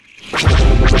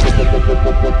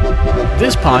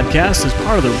This podcast is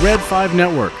part of the Red 5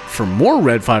 Network. For more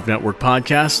Red 5 Network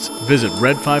podcasts, visit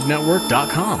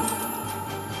red5network.com.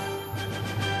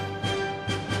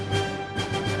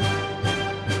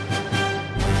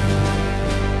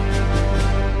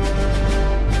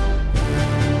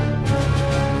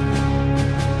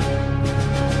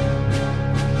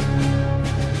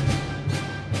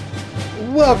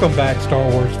 Welcome back,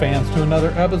 Star Wars fans, to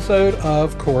another episode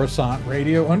of Coruscant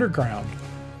Radio Underground.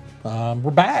 We're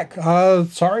back.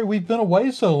 Sorry we've been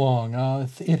away so long.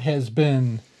 It has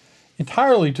been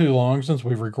entirely too long since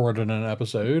we've recorded an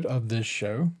episode of this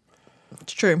show.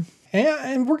 It's true.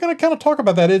 And we're going to kind of talk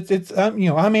about that.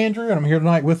 I'm Andrew, and I'm here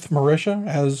tonight with Marisha,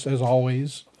 as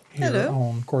always, here Hello.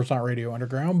 on Coruscant Radio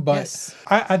Underground. But Yes.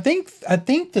 I think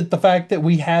that the fact that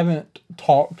we haven't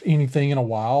talked anything in a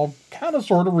while kind of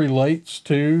sort of relates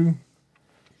to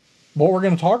what we're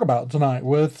going to talk about tonight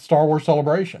with Star Wars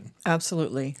Celebration.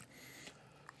 Absolutely.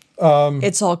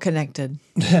 It's all connected.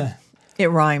 It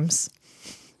rhymes.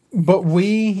 But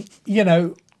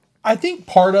I think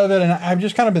part of it, and I've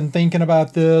just kind of been thinking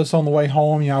about this on the way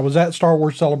home. I was at Star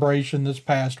Wars Celebration this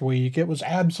past week. It was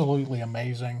absolutely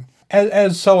amazing.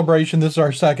 As Celebration, this is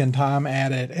our second time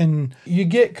at it, and you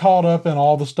get caught up in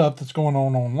all the stuff that's going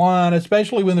on online,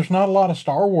 especially when there's not a lot of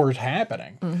Star Wars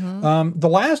happening. Mm-hmm. The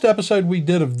last episode we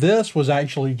did of this was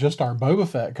actually just our Boba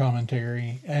Fett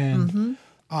commentary, and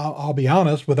I'll be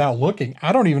honest, without looking,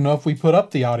 I don't even know if we put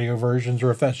up the audio versions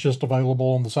or if that's just available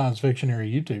on the Science Fictionary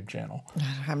YouTube channel. I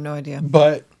have no idea.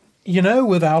 But,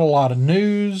 without a lot of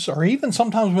news, or even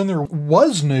sometimes when there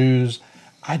was news,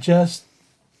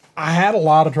 I had a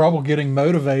lot of trouble getting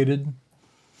motivated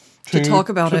To talk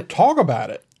about it. talk about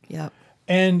it. Yeah.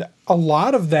 And a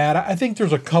lot of that, I think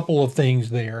there's a couple of things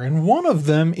there. And one of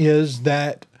them is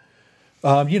that,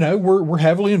 we're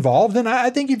heavily involved. And I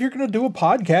think if you're going to do a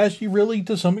podcast, you really,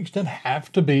 to some extent,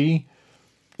 have to be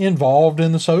involved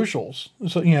in the socials.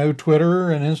 So,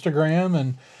 Twitter and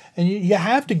Instagram. And you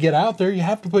have to get out there. You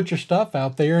have to put your stuff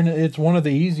out there. And it's one of the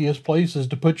easiest places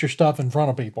to put your stuff in front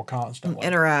of people constantly.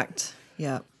 Interact.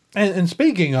 Yeah. And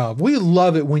speaking of, we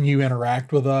love it when you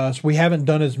interact with us. We haven't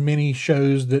done as many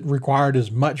shows that required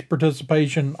as much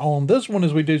participation on this one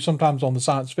as we do sometimes on the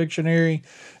Science Fictionary,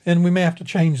 and we may have to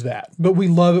change that. But we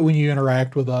love it when you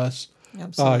interact with us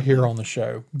here on the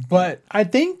show. But I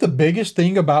think the biggest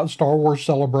thing about Star Wars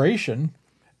Celebration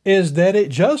is that it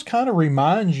just kind of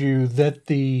reminds you that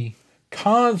the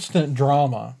constant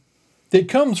drama that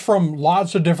comes from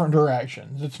lots of different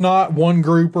directions. It's not one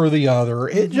group or the other.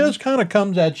 It just kind of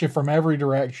comes at you from every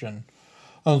direction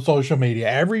on social media.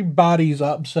 Everybody's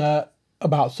upset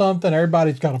about something.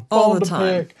 Everybody's got a bone to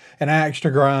pick, an axe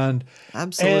to grind.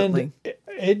 Absolutely.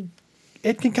 And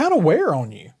it can kind of wear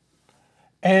on you.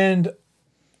 And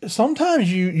sometimes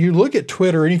you look at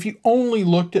Twitter, and if you only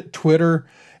looked at Twitter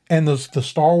and the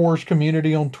Star Wars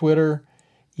community on Twitter,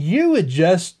 you would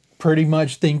just pretty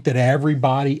much think that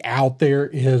everybody out there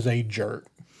is a jerk.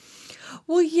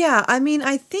 Well, yeah. I mean,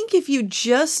 I think if you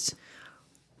just,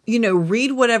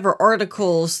 read whatever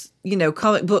articles,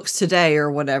 comic books today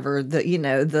or whatever,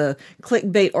 the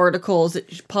clickbait articles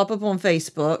that pop up on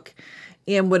Facebook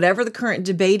and whatever the current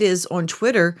debate is on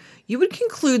Twitter, you would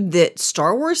conclude that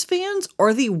Star Wars fans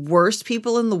are the worst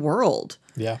people in the world.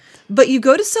 Yeah. But you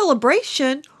go to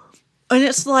Celebration and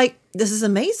it's like, this is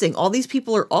amazing. All these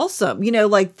people are awesome.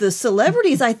 Like the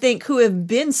celebrities, I think, who have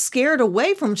been scared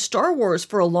away from Star Wars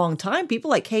for a long time. People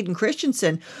like Hayden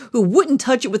Christensen, who wouldn't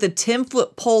touch it with a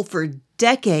 10-foot pole for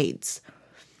decades.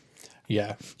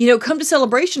 Yeah. Come to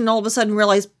Celebration and all of a sudden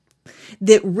realize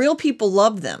that real people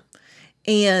love them.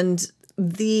 And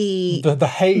the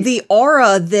hate, the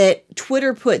aura that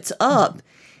Twitter puts up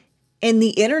and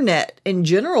the internet in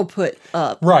general put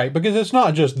up. Right, because it's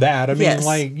not just that. I mean,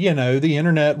 Yes. the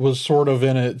internet was sort of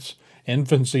in its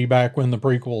infancy back when the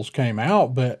prequels came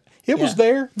out, but it was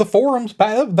there. The forums,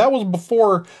 that was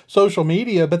before social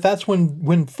media, but that's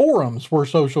when forums were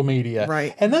social media.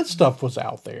 Right. And that stuff was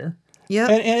out there.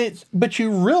 Yeah. But you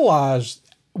realize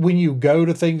when you go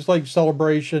to things like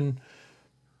Celebration,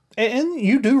 and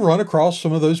you do run across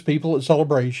some of those people at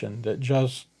Celebration that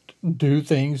just do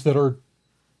things that are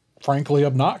frankly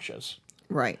obnoxious.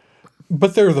 Right.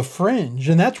 But they're the fringe.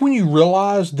 And that's when you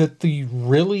realize that the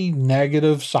really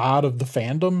negative side of the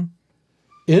fandom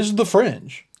is the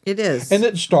fringe. It is. And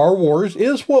that Star Wars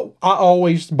is what I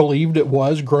always believed it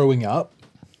was growing up.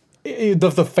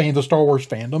 The Star Wars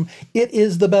fandom. It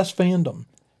is the best fandom.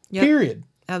 Yep. Period.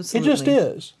 Absolutely. It just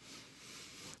is.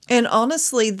 And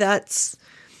honestly, that's...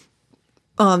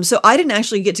 so I didn't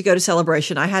actually get to go to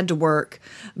Celebration. I had to work.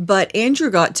 But Andrew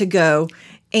got to go.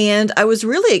 And I was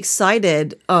really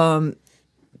excited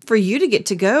for you to get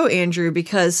to go, Andrew,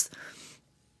 because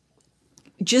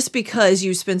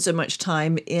you spend so much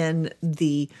time in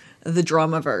the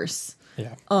Dramaverse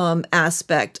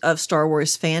aspect of Star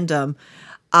Wars fandom.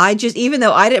 Even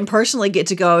though I didn't personally get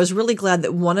to go, I was really glad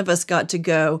that one of us got to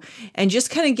go and just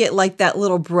kind of get like that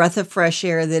little breath of fresh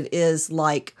air that is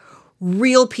like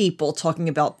real people talking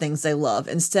about things they love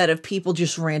instead of people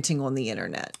just ranting on the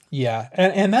internet. Yeah.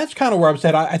 And that's kind of where I'm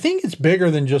at. I think it's bigger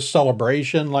than just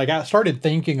Celebration. Like, I started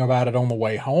thinking about it on the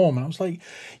way home, and I was like,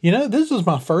 this is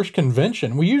my first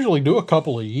convention. We usually do a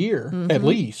couple a year, at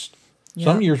least. Yeah.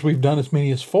 Some years we've done as many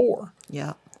as 4.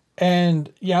 Yeah.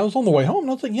 And I was on the way home,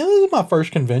 and I was like, this is my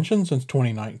first convention since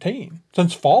 2019,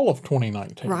 since fall of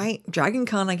 2019. Right. Dragon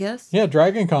Con, I guess. Yeah,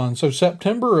 Dragon Con. So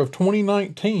September of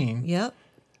 2019. Yep.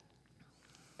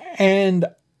 And,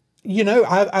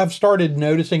 I've started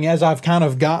noticing as I've kind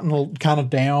of gotten kind of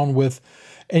down with,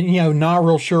 and, not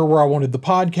real sure where I wanted the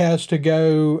podcast to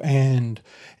go, and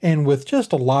with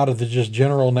just a lot of the just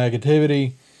general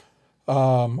negativity.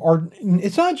 Or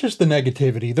it's not just the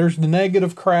negativity. There's the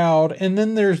negative crowd, and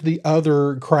then there's the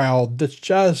other crowd that's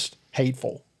just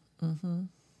hateful. Mm-hmm.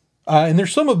 And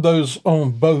there's some of those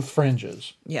on both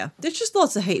fringes. Yeah, there's just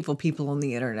lots of hateful people on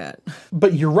the internet.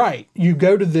 But you're right. You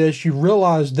go to this, you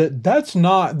realize that that's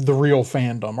not the real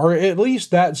fandom, or at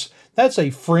least that's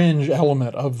a fringe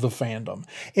element of the fandom.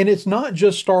 And it's not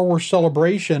just Star Wars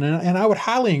Celebration. And I would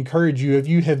highly encourage you, if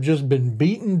you have just been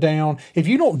beaten down, if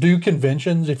you don't do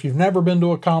conventions, if you've never been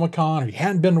to a Comic-Con or you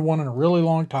hadn't been to one in a really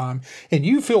long time, and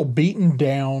you feel beaten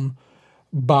down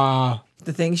by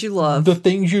the things you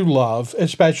love,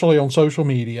 especially on social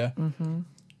media,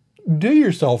 do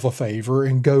yourself a favor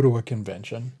and go to a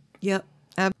convention. Yep.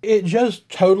 It just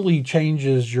totally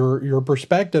changes your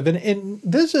perspective. And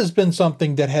this has been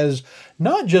something that has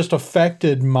not just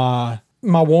affected my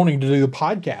wanting to do the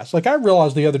podcast. Like, I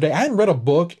realized the other day, I hadn't read a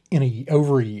book in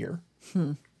over a year.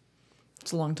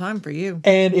 It's a long time for you.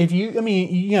 And if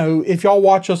y'all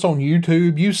watch us on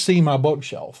YouTube, you see my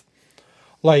bookshelf.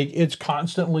 Like, it's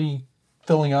constantly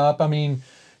filling up. I mean,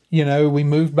 we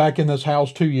moved back in this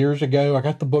house 2 years ago. I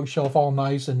got the bookshelf all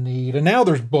nice and neat. And now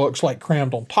there's books like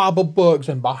crammed on top of books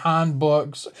and behind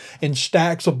books and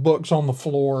stacks of books on the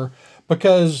floor,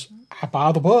 because I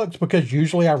buy the books because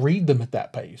usually I read them at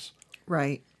that pace.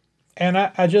 Right. And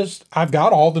I've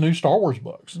got all the new Star Wars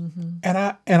books. And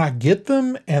I get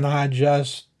them, and I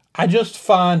just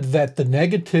find that the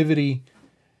negativity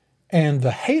and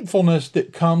the hatefulness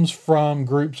that comes from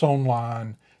groups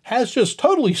online has just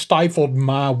totally stifled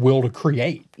my will to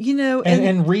create.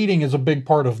 And reading is a big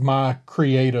part of my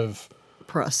creative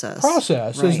process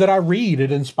right. Is that I read.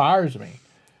 It inspires me.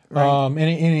 Right. And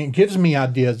it gives me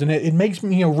ideas, and it makes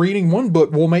me, reading one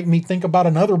book will make me think about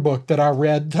another book that I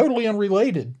read totally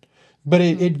unrelated, but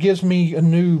it gives me a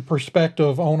new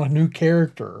perspective on a new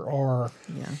character, or,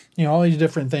 all these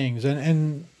different things.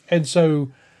 And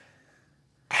so,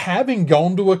 having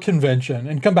gone to a convention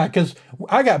and come back, because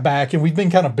I got back and we've been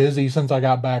kind of busy since I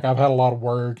got back. I've had a lot of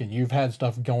work, and you've had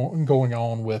stuff going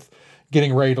on with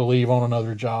getting ready to leave on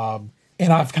another job.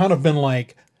 And I've kind of been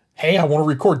like, hey, I want to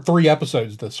record 3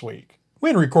 episodes this week. We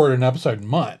hadn't recorded an episode in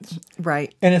months.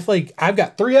 Right. And it's like, I've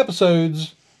got 3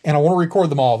 episodes and I want to record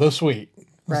them all this week.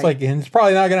 It's like, and it's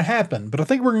probably not going to happen, but I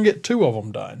think we're going to get 2 of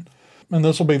them done. And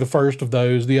this will be the first of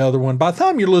those. The other one, by the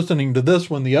time you're listening to this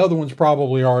one, the other one's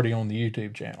probably already on the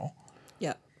YouTube channel.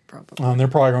 Yeah, probably. They're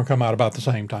probably going to come out about the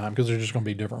same time, because they're just going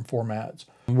to be different formats.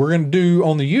 We're going to do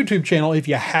on the YouTube channel, if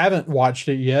you haven't watched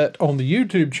it yet, on the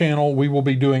YouTube channel, we will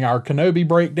be doing our Kenobi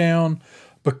breakdown.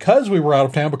 Because we were out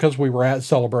of town, because we were at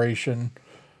Celebration,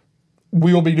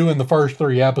 we will be doing the first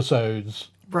 3 episodes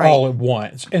all at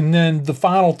once. And then the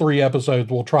final 3 episodes,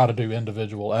 we'll try to do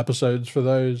individual episodes for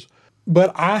those.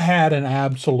 But I had an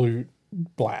absolute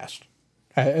blast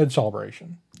at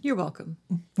Celebration. You're welcome.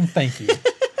 Thank you.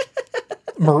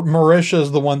 Marisha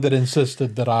is the one that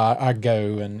insisted that I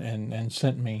go and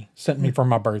sent me for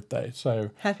my birthday. So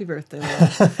happy birthday,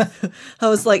 love. I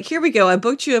was like, here we go. I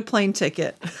booked you a plane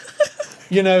ticket.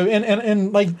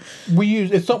 And like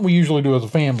it's something we usually do as a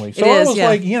family. So I was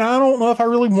like, I don't know if I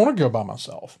really want to go by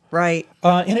myself. Right.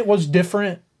 And it was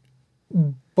different.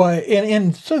 But,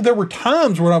 and so there were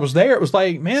times when I was there, it was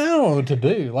like, man, I don't know what to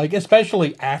do. Like,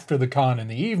 especially after the con in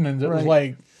the evenings, it was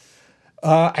like,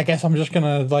 I guess I'm just going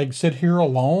to like sit here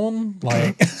alone.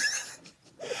 Like,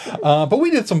 but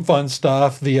we did some fun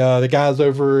stuff. The guys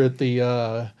over at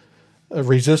the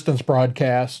Resistance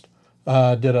broadcast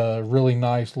did a really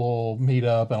nice little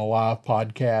meetup and a live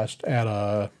podcast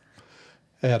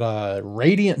at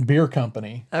Radiant Beer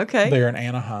Company. Okay. There in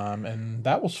Anaheim, and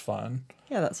that was fun.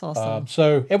 Yeah, that's awesome.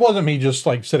 So it wasn't me just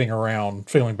like sitting around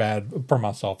feeling bad for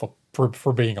myself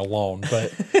for being alone,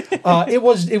 but it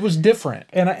was different.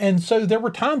 And so there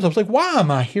were times I was like, why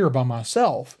am I here by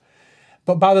myself?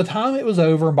 But by the time it was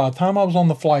over, and by the time I was on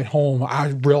the flight home, I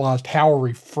realized how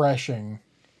refreshing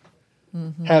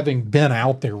having been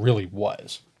out there really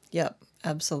was. Yep,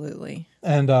 absolutely.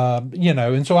 And,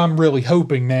 and so I'm really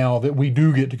hoping now that we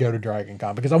do get to go to Dragon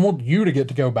Con, because I want you to get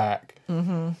to go back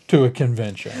to a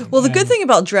convention. Well, the good thing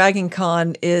about Dragon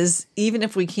Con is even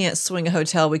if we can't swing a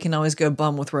hotel, we can always go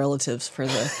bum with relatives for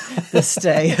the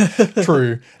stay.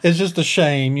 True. It's just a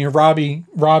shame. Robbie,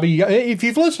 if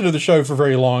you've listened to the show for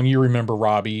very long, you remember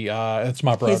Robbie. It's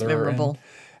my brother. He's memorable.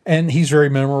 And he's very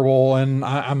memorable, and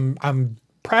I'm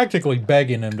practically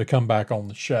begging him to come back on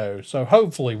the show. So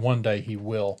hopefully one day he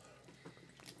will.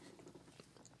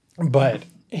 But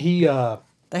he...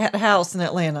 They had a house in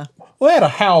Atlanta. Well, they had a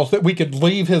house that we could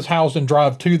leave his house and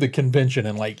drive to the convention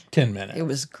in like 10 minutes. It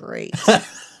was great.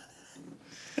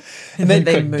 And they'd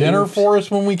cook dinner for us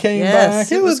when we came back.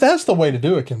 That's the way to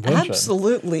do a convention.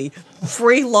 Absolutely.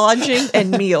 Free lodging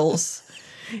and meals.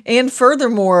 And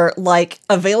furthermore, like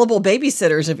available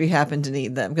babysitters if you happen to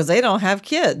need them, because they don't have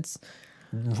kids.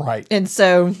 Right. And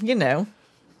so,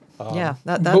 yeah,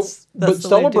 that's but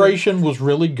Celebration was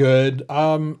really good.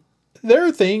 There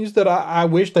are things that I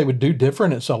wish they would do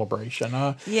different at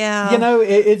Celebration.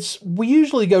 Yeah. We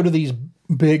usually go to these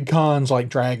big cons like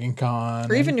Dragon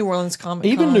Con. Or even New Orleans Comic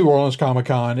Con. Even New Orleans Comic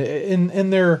Con.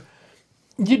 And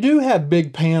you do have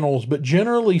big panels, but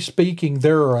generally speaking,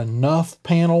 there are enough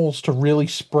panels to really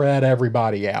spread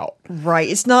everybody out. Right.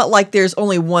 It's not like there's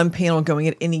only one panel going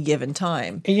at any given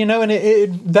time.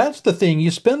 And that's the thing.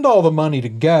 You spend all the money to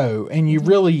go, and you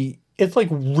really, it's like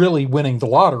really winning the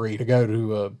lottery to go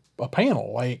to a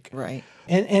panel. Right.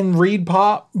 And Reed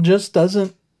Pop just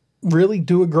doesn't really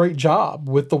do a great job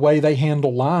with the way they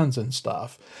handle lines and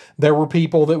stuff. There were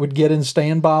people that would get in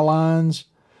standby lines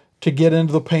to get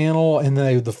into the panel, and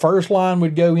the first line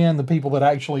would go in, the people that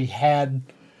actually had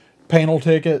panel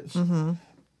tickets,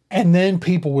 and then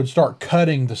people would start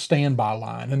cutting the standby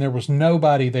line, and there was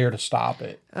nobody there to stop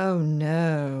it. Oh,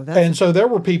 no. And so there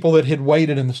were people that had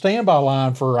waited in the standby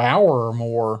line for an hour or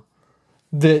more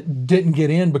that didn't get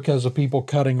in because of people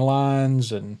cutting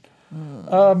lines. And,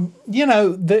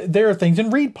 there are things.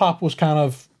 And Reed Pop was kind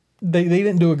of, they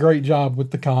didn't do a great job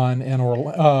with the con in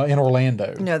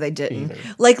Orlando. No, they didn't. Either.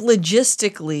 Like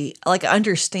logistically, I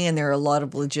understand there are a lot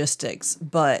of logistics,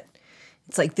 but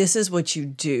it's like, this is what you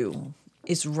do.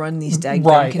 Is run these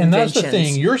daggone conventions. And that's the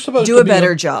thing. You're supposed do to a be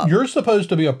better job. You're supposed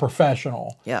to be a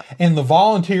professional. Yeah. And the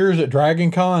volunteers at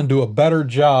Dragon Con do a better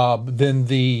job than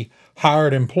the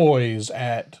hired employees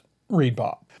at Reed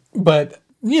Pop. But,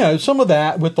 some of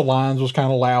that with the lines was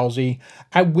kind of lousy.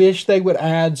 I wish they would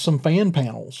add some fan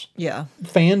panels. Yeah.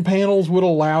 Fan panels would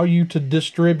allow you to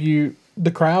distribute the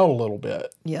crowd a little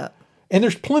bit. Yeah. And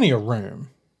there's plenty of room.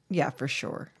 Yeah, for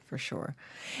sure. For sure.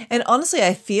 And honestly,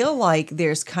 I feel like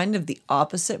there's kind of the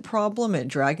opposite problem at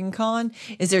Dragon Con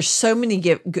is there's so many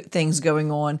good things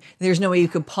going on. There's no way you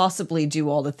could possibly do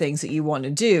all the things that you want to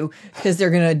do because they're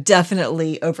going to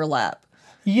definitely overlap.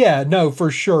 Yeah, no, for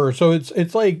sure. So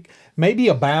it's like maybe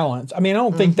a balance. I mean, I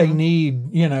don't think they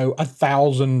need,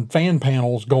 1,000 fan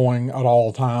panels going at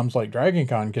all times like Dragon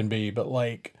Con can be, but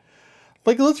like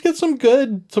let's get some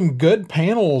good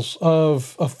panels of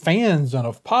fans and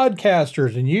of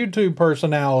podcasters and YouTube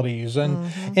personalities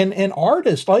and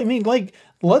artists.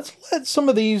 Let's let some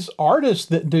of these artists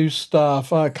that do stuff,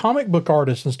 comic book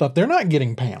artists and stuff, they're not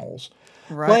getting panels.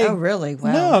 Right. Oh, really?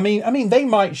 Wow. No, I mean, they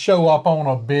might show up on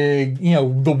a big,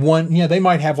 they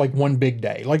might have like one big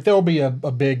day. Like there'll be a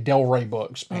big Del Rey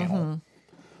Books panel.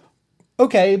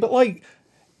 Okay, but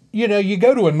you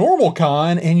go to a normal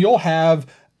con and you'll have,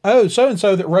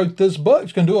 so-and-so that wrote this book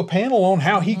is going to do a panel on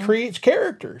how he creates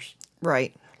characters.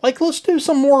 Right. Let's do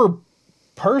some more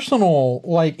personal,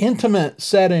 intimate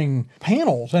setting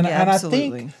panels. And I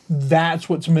think that's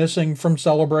what's missing from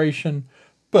Celebration.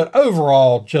 But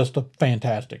overall, just a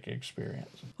fantastic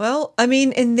experience. Well, I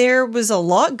mean, and there was a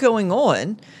lot going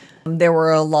on. There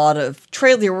were a lot of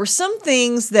there were some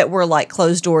things that were like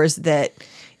closed doors that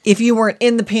if you weren't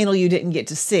in the panel, you didn't get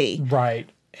to see. Right.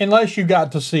 Unless you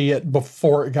got to see it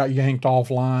before it got yanked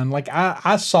offline. Like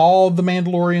I saw the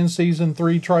Mandalorian Season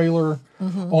 3 trailer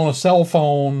on a cell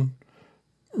phone,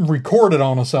 recorded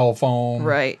on a cell phone.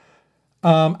 Right.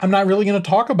 I'm not really going to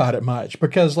talk about it much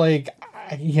because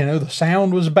the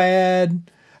sound was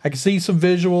bad. I could see some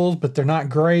visuals, but they're not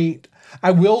great.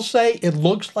 I will say it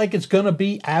looks like it's going to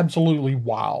be absolutely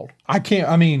wild.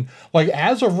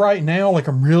 As of right now, like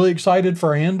I'm really excited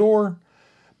for Andor.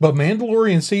 But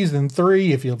Mandalorian Season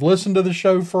 3, if you've listened to the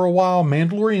show for a while,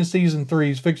 Mandalorian Season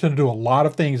 3 is fixing to do a lot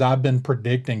of things I've been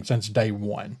predicting since day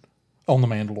one on The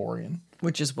Mandalorian.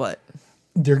 Which is what?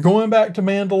 They're going back to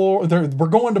Mandalore. We're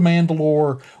going to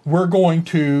Mandalore. We're going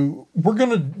to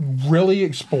really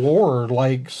explore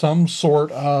like some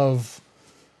sort of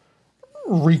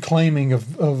reclaiming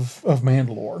of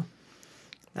Mandalore.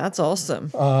 That's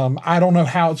awesome. I don't know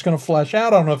how it's going to flesh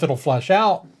out. I don't know if it'll flesh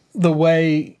out the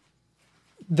way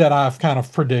that I've kind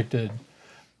of predicted.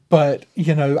 But,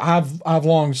 I've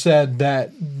long said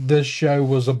that this show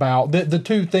was about the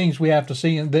two things we have to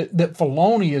see and that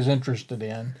Filoni is interested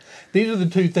in. These are the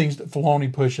two things that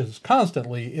Filoni pushes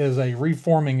constantly is a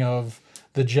reforming of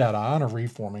the Jedi and a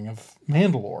reforming of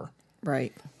Mandalore.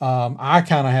 Right. I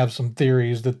kind of have some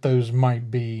theories that those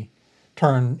might be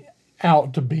turned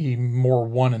out to be more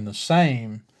one and the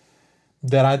same,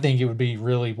 that I think it would be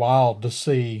really wild to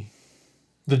see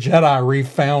the Jedi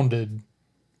refounded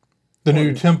the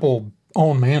new temple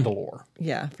on Mandalore.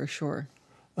 Yeah, for sure.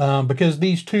 Because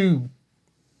these two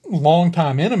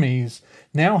longtime enemies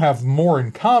now have more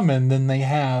in common than they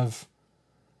have,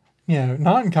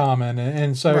 not in common.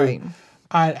 And so right.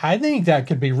 I think that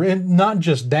could be, not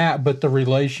just that, but the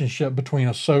relationship between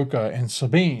Ahsoka and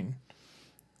Sabine.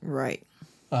 Right.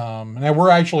 Now we're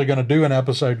actually going to do an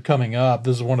episode coming up.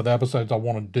 This is one of the episodes I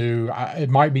want to do. It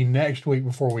might be next week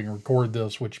before we can record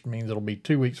this, which means it'll be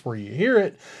 2 weeks before you hear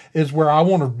it, is where I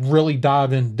want to really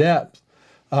dive in depth.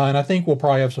 And I think we'll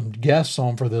probably have some guests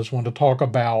on for this one to talk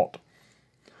about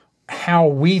how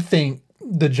we think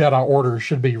the Jedi Order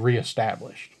should be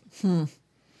reestablished.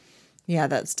 Yeah,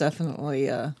 that's definitely,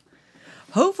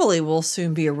 hopefully will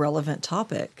soon be a relevant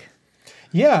topic.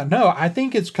 Yeah, no, I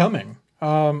think it's coming.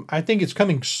 I think it's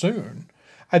coming soon.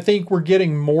 I think we're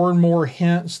getting more and more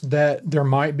hints that there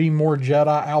might be more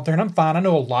Jedi out there. And I'm fine. I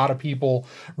know a lot of people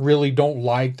really don't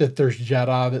like that there's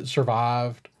Jedi that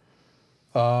survived.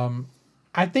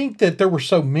 I think that there were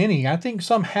so many. I think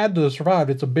some had to survive.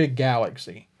 It's a big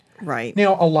galaxy. Right.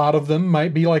 Now, a lot of them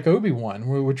might be like Obi-Wan,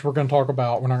 which we're going to talk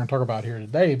about. We're not going to talk about here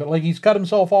today. But like he's cut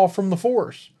himself off from the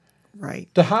Force.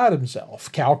 Right. To hide himself.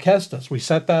 Cal Kestis. We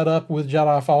set that up with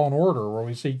Jedi Fallen Order, where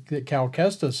we see that Cal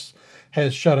Kestis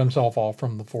has shut himself off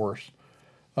from the Force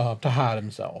to hide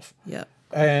himself. Yeah.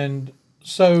 And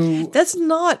so... That's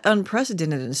not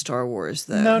unprecedented in Star Wars,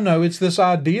 though. No. It's this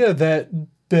idea that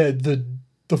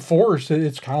the Force,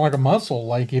 it's kind of like a muscle.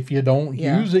 Like, if you don't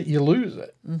use it, you lose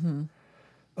it.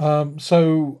 Mm-hmm.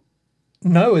 So...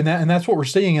 No, and that's what we're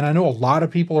seeing, and I know a lot of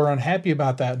people are unhappy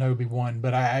about that in Obi-Wan,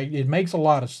 but it makes a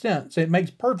lot of sense. It makes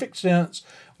perfect sense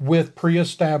with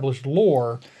pre-established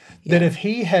lore that if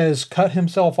he has cut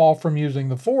himself off from using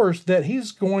the Force, that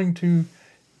he's going to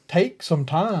take some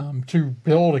time to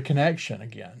build a connection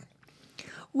again.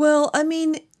 Well, I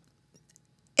mean,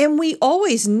 and we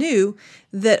always knew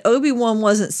that Obi-Wan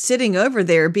wasn't sitting over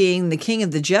there being the king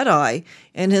of the Jedi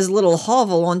in his little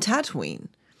hovel on Tatooine.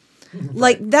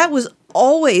 Like, that was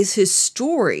always his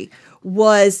story,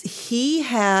 was he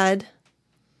had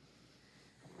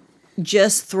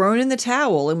just thrown in the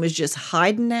towel and was just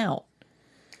hiding out.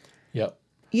 Yep.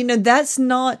 That's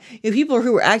not, people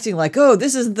who were acting like, oh,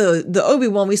 this is the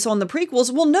Obi-Wan we saw in the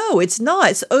prequels. Well, no, it's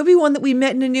not. It's Obi-Wan that we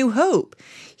met in A New Hope.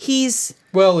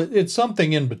 Well, it's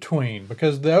something in between,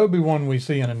 because the Obi-Wan we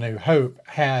see in A New Hope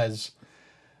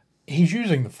he's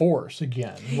using the Force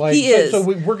again. Like, he is. So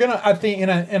we're going to, I think,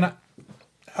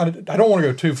 I don't want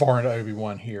to go too far into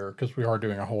Obi-Wan here, because we are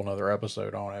doing a whole nother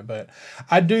episode on it, but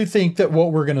I do think that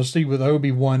what we're going to see with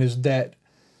Obi-Wan is that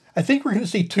I think we're going to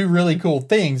see two really cool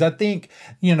things. I think,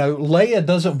 Leia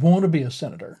doesn't want to be a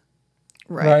senator.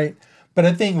 Right? But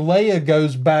I think Leia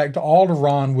goes back to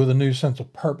Alderaan with a new sense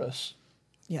of purpose.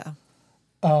 Yeah.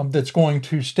 That's going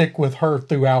to stick with her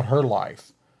throughout her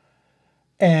life.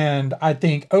 And I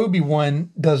think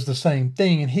Obi-Wan does the same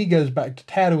thing, and he goes back to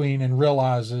Tatooine and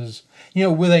realizes,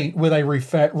 with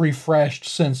a refreshed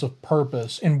sense of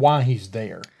purpose and why he's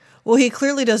there. Well, he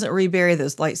clearly doesn't rebury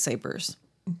those lightsabers.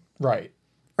 Right.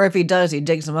 Or if he does, he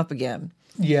digs them up again.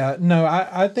 Yeah, no,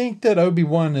 I think that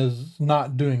Obi-Wan is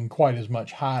not doing quite as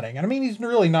much hiding. I mean, he's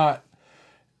really not,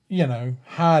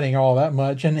 hiding all that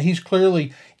much. And he's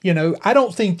clearly, I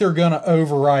don't think they're going to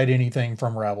override anything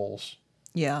from Rebels.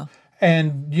 Yeah.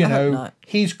 And,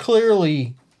 he's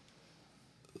clearly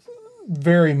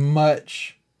very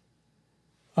much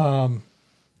probably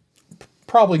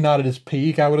not at his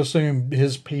peak. I would assume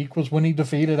his peak was when he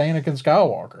defeated Anakin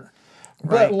Skywalker.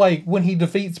 Right. But, when he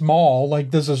defeats Maul,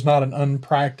 this is not an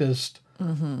unpracticed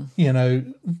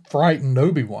frighten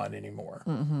Obi-Wan anymore.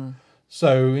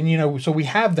 So, and so we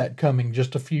have that coming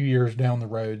just a few years down the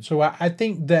road. So I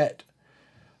think that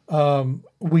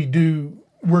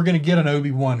we're going to get an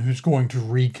Obi-Wan who's going to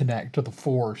reconnect to the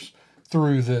Force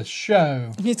through this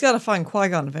show. He's got to find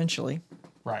Qui-Gon eventually.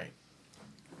 Right.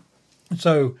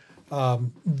 So,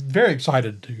 very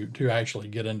excited to actually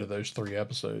get into those 3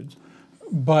 episodes.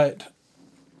 But,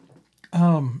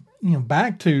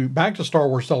 back to Star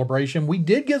Wars Celebration, we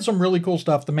did get some really cool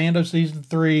stuff. The Mando Season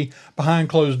 3, behind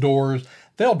closed doors.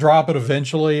 They'll drop it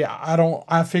eventually.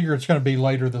 I figure it's going to be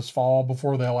later this fall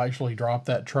before they'll actually drop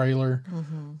that trailer.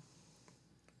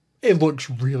 It looks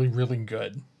really, really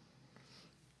good.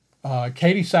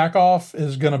 Katie Sackhoff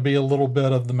is going to be a little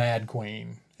bit of the Mad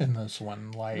Queen in this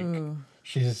one.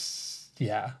 She's,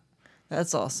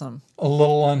 That's awesome. a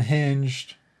little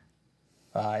unhinged.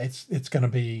 It's going to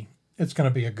be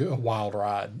a wild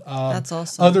ride. That's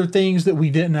awesome. Other things that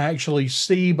we didn't actually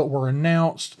see but were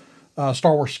announced.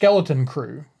 Star Wars Skeleton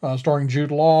Crew, starring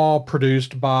Jude Law,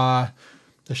 produced by,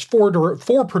 there's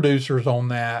four producers on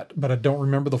that, but I don't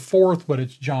remember the fourth, but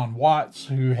it's John Watts,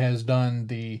 who has done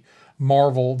the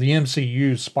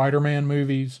MCU Spider-Man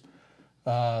movies,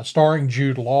 starring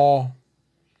Jude Law.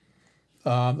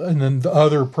 And then the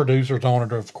other producers on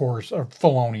it, of course, are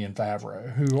Filoni and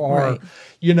Favreau, who are,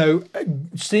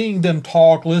 seeing them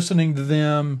talk, listening to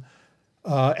them,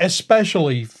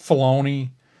 especially Filoni,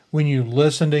 when you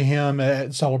listen to him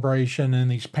at Celebration and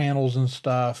these panels and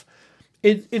stuff,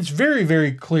 it's very,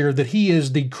 very clear that he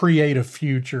is the creative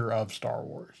future of Star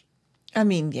Wars. I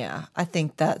mean, yeah, I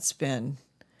think that's kind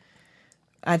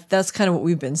of what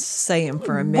we've been saying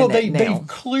for a minute now. They've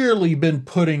clearly been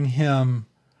putting him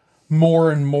more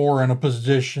and more in a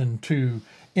position to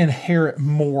inherit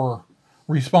more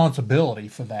responsibility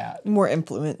for that. More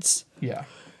influence. Yeah.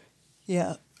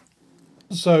 Yeah.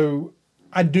 So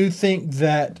I do think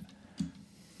that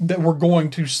we're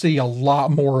going to see a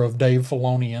lot more of Dave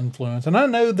Filoni influence. And I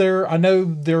know there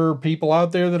are people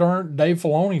out there that aren't Dave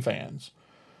Filoni fans.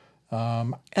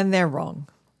 And they're wrong.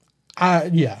 I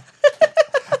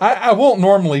won't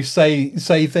normally say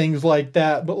things like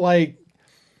that, but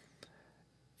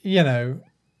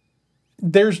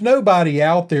there's nobody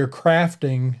out there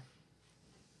crafting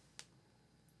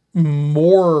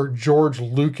more George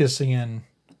Lucasian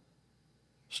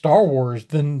Star Wars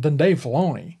than Dave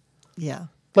Filoni. Yeah.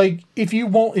 If you're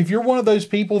one of those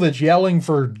people that's yelling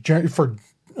for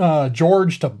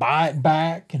George to buy it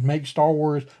back and make Star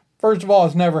Wars, first of all,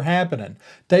 it's never happening.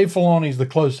 Dave Filoni's the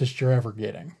closest you're ever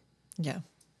getting. Yeah.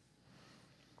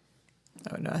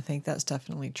 Oh no, I think that's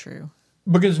definitely true.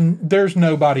 Because there's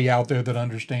nobody out there that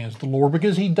understands the lore,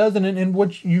 because he doesn't, and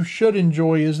what you should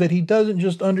enjoy is that he doesn't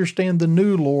just understand the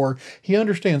new lore, he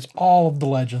understands all of the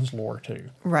Legends lore too.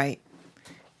 Right.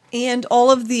 And all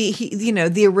of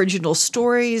the original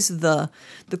stories, the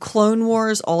Clone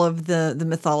Wars, all of the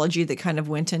mythology that kind of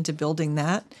went into building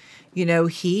that.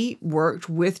 He worked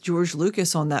with George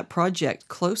Lucas on that project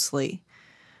closely.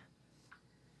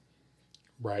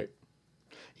 Right.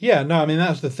 Yeah, no, I mean,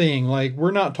 that's the thing.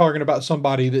 We're not talking about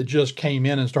somebody that just came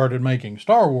in and started making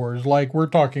Star Wars. We're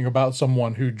talking about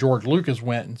someone who George Lucas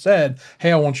went and said,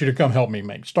 hey, I want you to come help me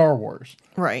make Star Wars.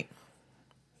 Right.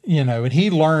 And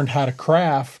he learned how to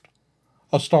craft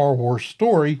a Star Wars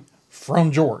story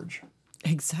from George.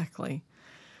 Exactly.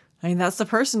 I mean, that's the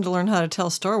person to learn how to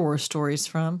tell Star Wars stories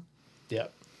from.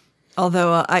 Yep.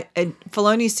 Although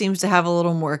Filoni seems to have a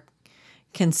little more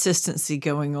consistency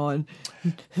going on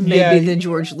than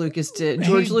George Lucas did.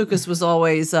 George Lucas was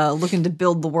always looking to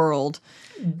build the world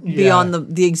beyond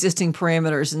the existing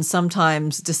parameters, and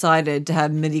sometimes decided to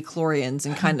have midi-chlorians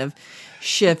and kind of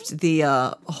shift the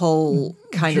whole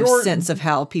kind of sense of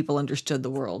how people understood the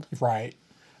world. Right.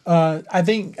 I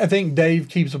think Dave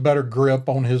keeps a better grip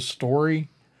on his story.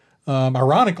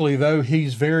 Ironically, though,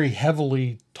 he's very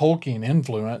heavily Tolkien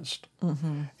influenced.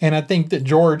 Mm-hmm. And I think that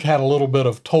George had a little bit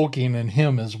of Tolkien in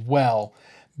him as well,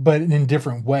 but in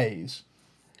different ways.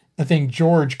 I think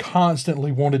George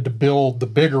constantly wanted to build the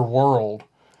bigger world.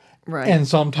 Right. And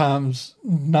sometimes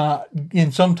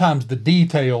the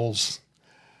details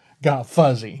got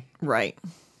fuzzy. Right.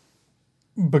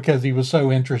 Because he was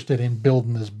so interested in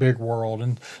building this big world.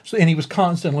 And he was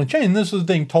constantly changing. This is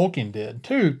the thing Tolkien did,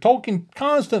 too. Tolkien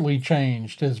constantly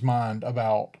changed his mind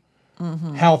about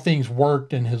how things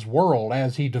worked in his world.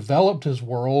 As he developed his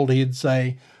world, he'd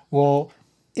say, well,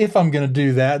 if I'm going to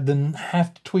do that, then I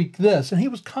have to tweak this. And he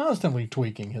was constantly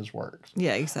tweaking his works.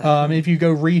 Yeah, exactly. If you go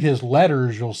read his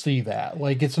letters, you'll see that.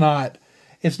 It's not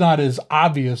as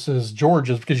obvious as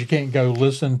George's, because you can't go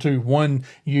listen to one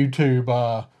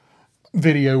YouTube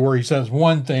video where he says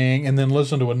one thing and then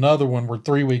listen to another one where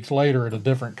 3 weeks later at a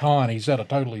different con he said a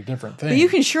totally different thing. But you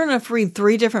can sure enough read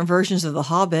 3 different versions of The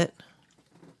Hobbit.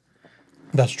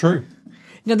 That's true.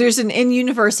 Now, there's an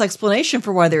in-universe explanation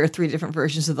for why there are 3 different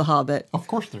versions of The Hobbit. Of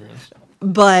course there is.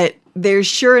 But there's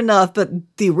sure enough, but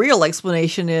the real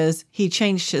explanation is he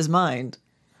changed his mind.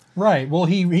 Right. Well,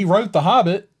 he wrote The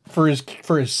Hobbit for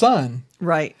his son.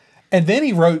 Right. And then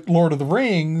he wrote Lord of the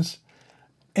Rings.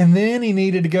 And then he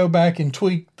needed to go back and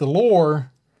tweak the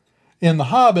lore in The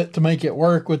Hobbit to make it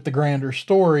work with the grander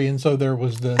story. And so there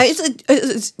was this.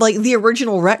 It's like the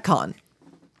original retcon.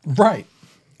 Right.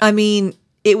 I mean,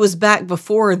 it was back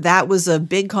before that was a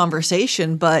big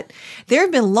conversation, but there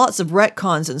have been lots of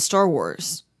retcons in Star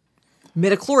Wars.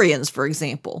 Midichlorians, for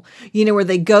example, where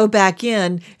they go back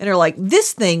in and are like,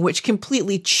 this thing, which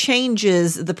completely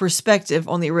changes the perspective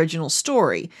on the original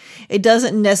story. It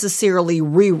doesn't necessarily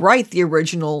rewrite the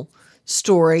original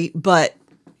story, but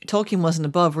Tolkien wasn't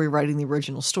above rewriting the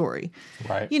original story.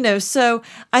 Right. So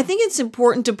I think it's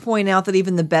important to point out that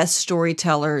even the best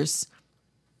storytellers,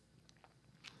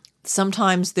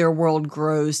 sometimes their world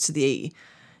grows to the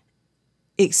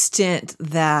extent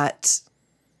that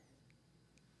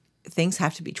things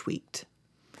have to be tweaked.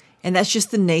 And that's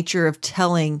just the nature of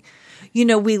telling.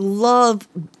 We love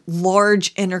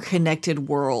large interconnected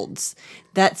worlds.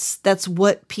 That's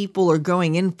what people are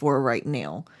going in for right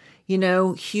now.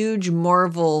 Huge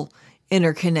Marvel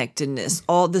interconnectedness,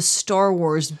 all the Star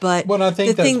Wars. But I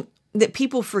think the thing that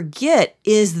people forget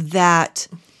is that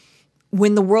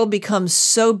when the world becomes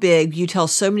so big, you tell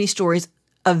so many stories,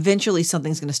 eventually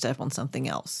something's going to step on something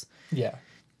else. Yeah.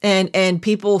 And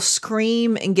people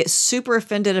scream and get super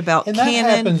offended about and canon.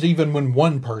 That happens even when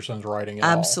one person's writing it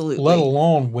Absolutely. all, let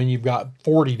alone when you've got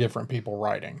 40 different people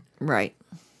writing. Right.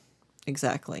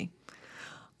 Exactly.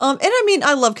 And I mean,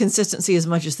 I love consistency as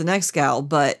much as the next gal,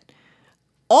 but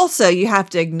also you have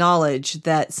to acknowledge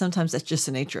that sometimes that's just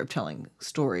the nature of telling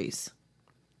stories.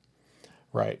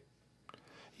 Right.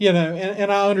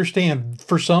 And I understand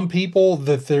for some people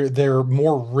that they're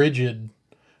more rigid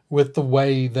with the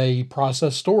way they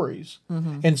process stories.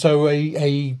 Mm-hmm. And so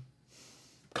a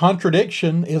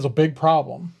contradiction is a big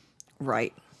problem.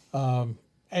 Right.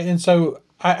 And so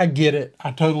I get it.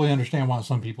 I totally understand why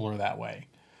some people are that way.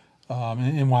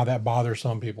 And why that bothers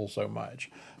some people so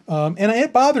much. And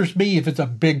it bothers me if it's a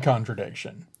big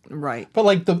contradiction. Right. But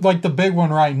like the big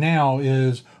one right now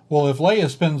is, well, if Leia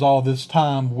spends all this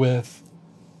time with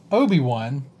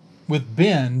Obi-Wan, with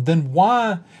Ben, then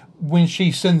why, when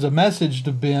she sends a message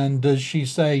to Ben, does she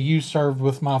say, you served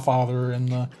with my father in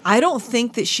the... I don't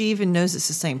think that she even knows it's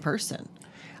the same person.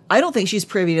 I don't think she's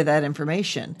privy to that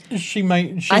information. She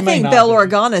may think Bail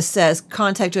Organa says,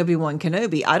 contact Obi-Wan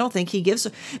Kenobi. I don't think he gives...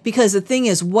 Because the thing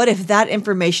is, what if that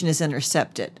information is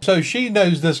intercepted? So she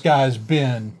knows this guy's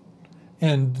Ben,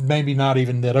 and maybe not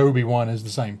even that Obi-Wan is the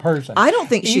same person. I don't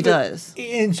think she does.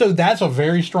 And so that's a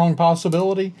very strong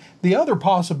possibility. The other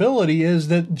possibility is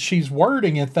that she's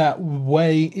wording it that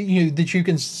way, that you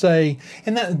can say,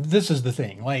 and this is the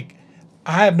thing, like,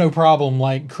 I have no problem,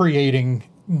 like, creating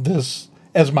this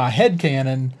as my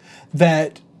headcanon,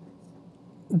 that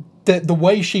the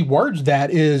way she words that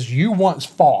is, you once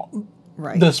fought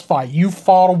this fight. You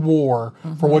fought a war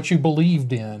for what you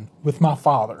believed in with my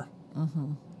father.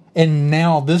 Mm-hmm. And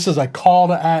now this is a call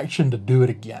to action to do it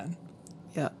again.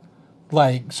 Yeah.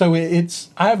 Like, so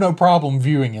I have no problem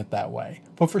viewing it that way.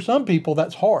 But for some people,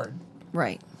 that's hard.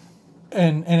 Right.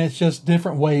 And it's just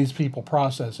different ways people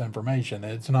process information.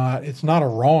 It's not a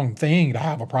wrong thing to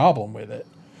have a problem with it.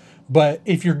 But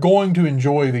if you're going to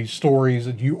enjoy these stories,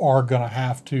 you are going to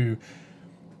have to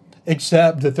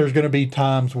accept that there's going to be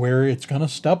times where it's going to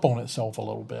step on itself a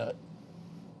little bit.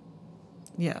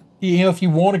 Yeah. If you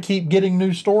want to keep getting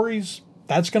new stories,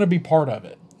 that's going to be part of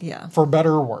it. Yeah. For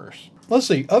better or worse. Let's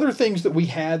see. Other things that we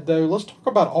had, though. Let's talk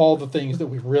about all the things that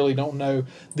we really don't know.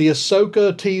 The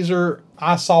Ahsoka teaser,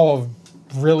 I saw a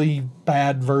really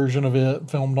bad version of it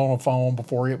filmed on a phone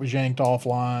before it was yanked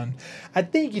offline. I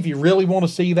think if you really want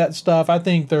to see that stuff, I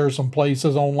think there are some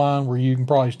places online where you can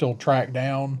probably still track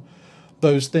down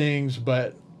those things,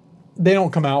 but they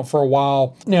don't come out for a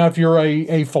while. Now, if you're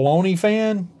a Filoni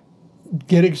fan,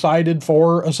 get excited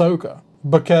for Ahsoka,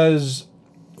 because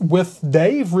with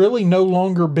Dave really no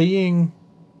longer being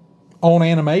on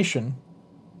animation,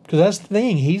 because that's the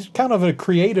thing, he's kind of a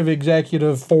creative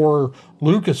executive for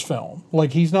Lucasfilm.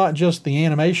 Like, he's not just the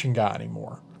animation guy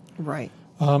anymore. Right.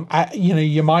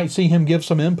 You might see him give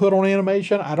some input on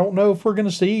animation. I don't know if we're going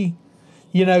to see,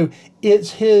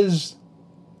 it's his,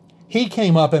 he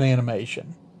came up in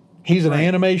animation. He's an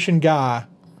animation guy.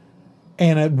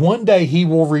 And one day he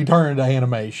will return to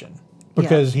animation.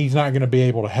 because he's not going to be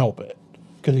able to help it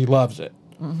because he loves it.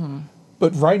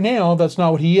 But right now, that's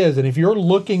not what he is. And if you're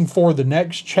looking for the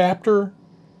next chapter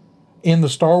in the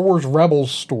Star Wars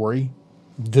Rebels story,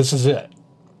 this is it.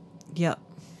 Yep.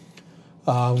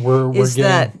 We're Is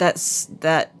getting,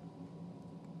 that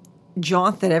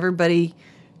jaunt that everybody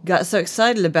got so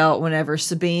excited about whenever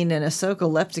Sabine and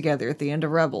Ahsoka left together at the end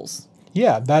of Rebels?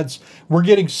 yeah, we're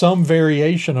getting some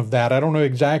variation of that. I don't know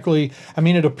exactly. I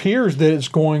mean, it appears that it's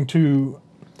going to.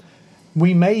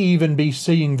 We may even be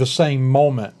seeing the same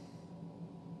moment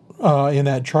in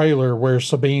that trailer where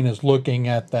Sabine is looking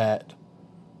at that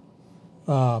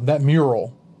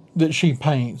mural that she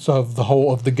paints of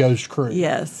the Ghost Crew.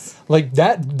 Yes. Like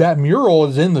that mural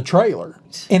is in the trailer,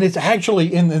 and it's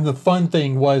actually and the fun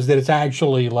thing was that it's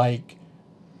actually like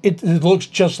it looks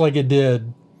just like it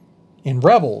did in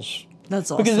Rebels. That's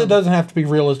awesome. Because it doesn't have to be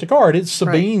realistic art. It's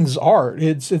Sabine's art.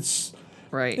 It's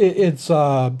right. It's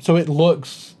so it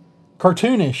looks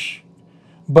cartoonish,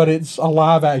 but it's a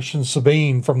live action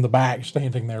Sabine from the back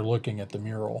standing there looking at the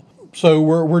mural. So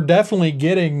we're definitely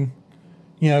getting,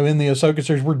 in the Ahsoka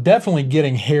series, we're definitely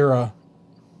getting Hera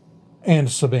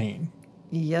and Sabine.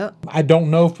 Yep. I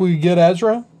don't know if we get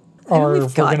Ezra or we've if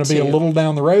we're got going to be a to. little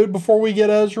down the road before we get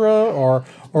Ezra or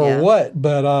Yeah. what.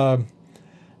 But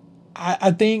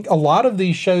I think a lot of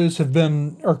these shows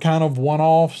are kind of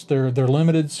one-offs. They're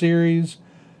limited series.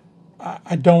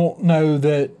 I don't know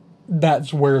that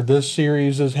that's where this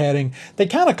series is heading. They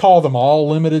kind of call them all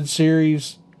limited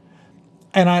series.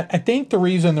 And I think the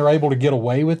reason they're able to get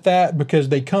away with that because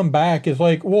they come back is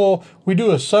like, well, we do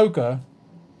Ahsoka,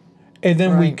 and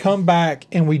then we Right. come back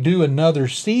and we do another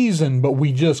season, but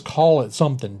we just call it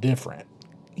something different.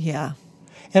 Yeah.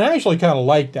 And I actually kind of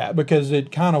like that because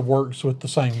it kind of works with the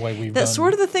same way we've done. That's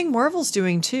sort of the thing Marvel's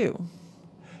doing too.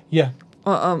 Yeah.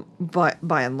 By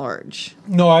and large.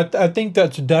 No, I think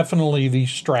that's definitely the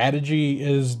strategy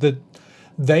is that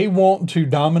they want to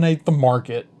dominate the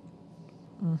market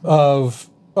of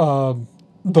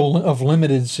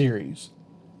limited series.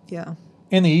 Yeah.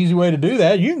 And the easy way to do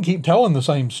that, you can keep telling the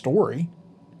same story.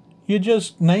 You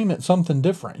just name it something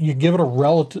different. You give it a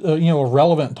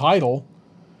relevant title,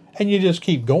 and you just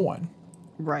keep going.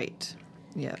 Right.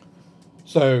 Yeah.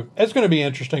 So it's going to be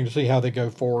interesting to see how they go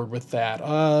forward with that.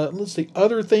 Let's see.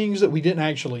 Other things that we didn't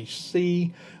actually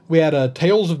see. We had a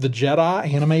Tales of the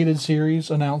Jedi animated series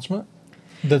announcement.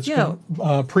 That's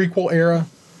prequel era.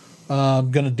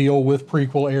 Going to deal with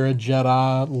prequel era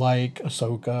Jedi like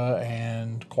Ahsoka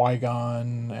and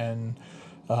Qui-Gon. And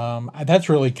that's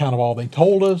really kind of all they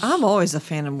told us. I'm always a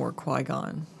fan of more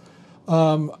Qui-Gon.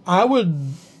 I would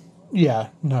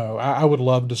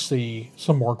love to see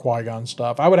some more Qui-Gon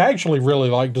stuff. I would actually really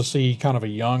like to see kind of a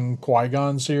young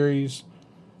Qui-Gon series.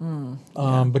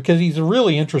 Because he's a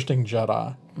really interesting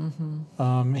Jedi.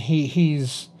 Mm-hmm.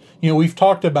 He's, we've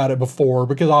talked about it before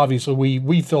because obviously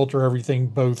we filter everything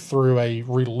both through a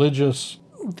religious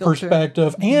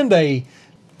perspective and a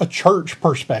church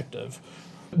perspective.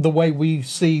 The way we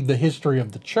see the history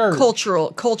of the church.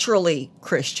 Culturally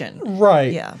Christian.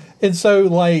 Right. Yeah. And so,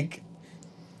 like,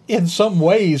 in some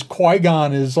ways,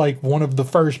 Qui-Gon is like one of the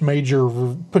first major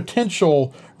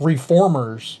potential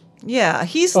reformers. Yeah,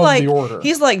 he's of like the order.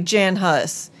 he's like Jan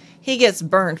Hus. He gets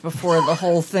burnt before the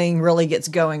whole thing really gets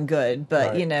going good,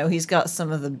 but Right. he's got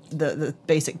some of the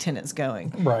basic tenets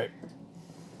going. Right.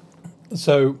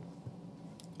 So,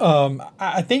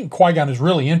 I think Qui-Gon is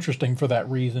really interesting for that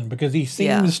reason because he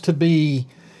seems to be,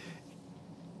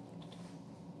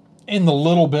 in the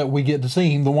little bit we get to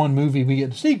see him, the one movie we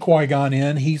get to see Qui-Gon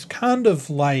in, he's kind of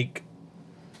like,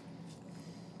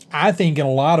 I think in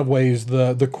a lot of ways,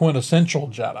 the quintessential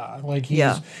Jedi. Like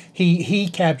he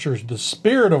captures the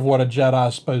spirit of what a Jedi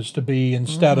is supposed to be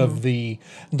instead of the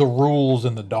rules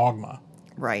and the dogma.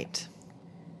 Right.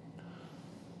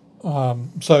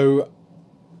 So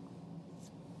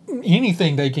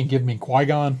anything they can give me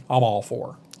Qui-Gon, I'm all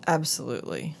for.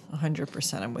 Absolutely.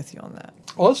 100%. I'm with you on that.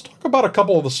 Well, let's talk about a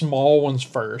couple of the small ones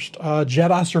first.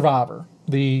 Jedi Survivor,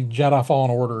 the Jedi Fallen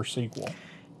Order sequel.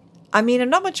 I mean, I'm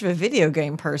not much of a video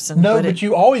game person. No, but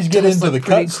you always get does into the look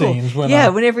pretty cutscenes.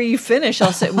 cool. Whenever you finish,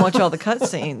 I'll sit and watch all the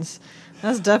cutscenes.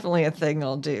 That's definitely a thing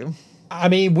I'll do. I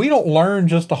mean, we don't learn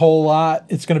just a whole lot.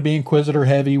 It's going to be Inquisitor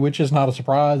heavy, which is not a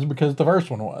surprise because the first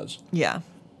one was. Yeah.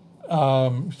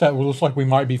 That looks like we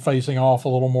might be facing off a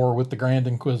little more with the Grand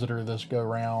Inquisitor this go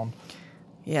round.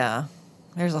 Yeah.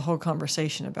 There's a whole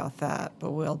conversation about that,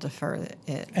 but we'll defer it.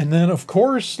 And then, of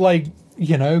course,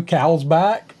 Cal's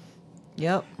back.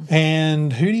 Yep.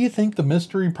 And who do you think the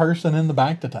mystery person in the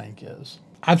Bacta tank is?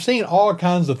 I've seen all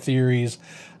kinds of theories.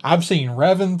 I've seen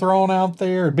Revan thrown out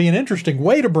there. It'd be an interesting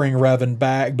way to bring Revan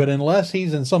back, but unless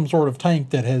he's in some sort of tank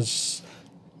that has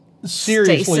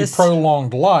seriously Stasis.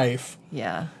 prolonged life,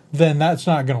 Yeah. then that's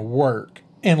not going to work.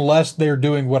 Unless they're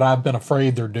doing what I've been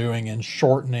afraid they're doing and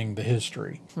shortening the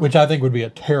history, which I think would be a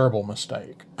terrible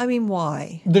mistake. I mean,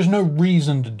 why? There's no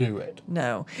reason to do it.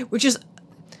 No. Which is,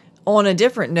 on a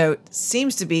different note,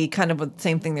 seems to be kind of the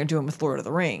same thing they're doing with Lord of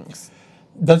the Rings.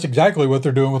 That's exactly what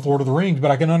they're doing with Lord of the Rings, but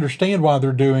I can understand why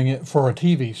they're doing it for a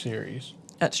TV series.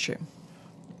 That's true.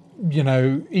 You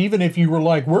know, even if you were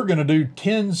like, we're going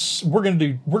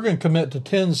to commit to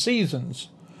 10 seasons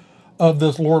of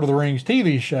this Lord of the Rings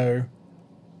TV show,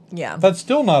 Yeah. that's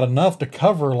still not enough to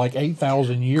cover like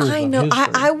 8,000 years I of know.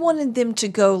 history. I wanted them to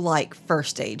go like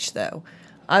First Age, though.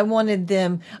 I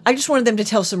just wanted them to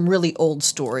tell some really old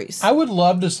stories. I would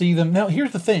love to see them. Now,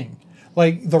 here's the thing.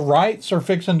 Like, the rights are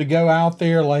fixing to go out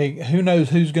there. Like, who knows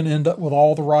who's going to end up with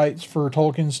all the rights for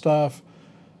Tolkien stuff.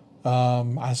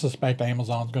 I suspect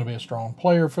Amazon's going to be a strong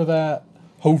player for that.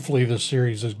 Hopefully this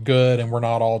series is good and we're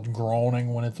not all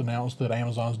groaning when it's announced that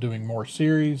Amazon's doing more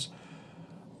series.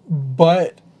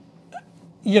 But,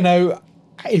 you know,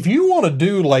 if you want to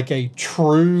do like a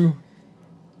true,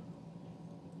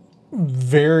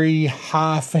 very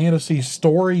high fantasy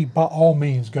story, by all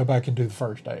means, go back and do the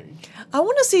First Age. I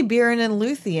want to see Beren and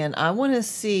Luthien. I want to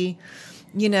see,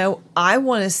 I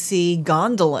want to see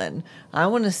Gondolin. I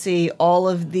want to see all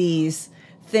of these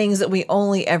things that we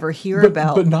only ever hear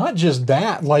about. But not just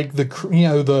that. Like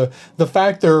the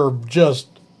fact there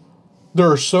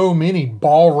are so many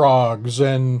Balrogs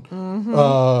and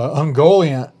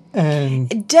Ungoliant and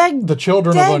the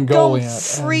children of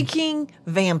Ungoliant. Freaking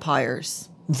vampires.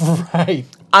 Right.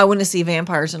 I want to see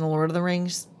vampires in a Lord of the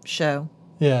Rings show.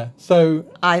 Yeah. So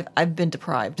I've been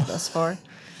deprived thus far.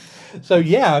 So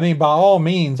yeah, I mean, by all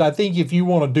means, I think if you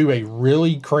want to do a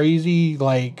really crazy,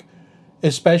 like,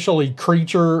 especially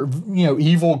creature,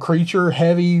 evil creature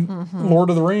heavy Lord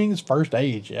of the Rings, First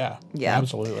Age, yeah,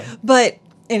 absolutely. But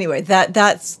anyway,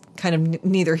 that's kind of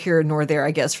neither here nor there,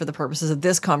 I guess, for the purposes of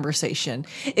this conversation,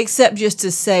 except just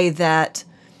to say that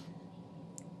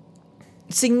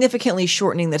significantly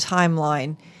shortening the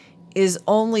timeline is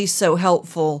only so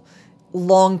helpful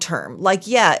long term. Like,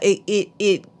 yeah,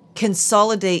 it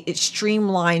consolidate, it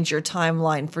streamlines your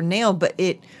timeline for now, but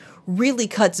it really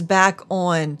cuts back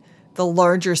on the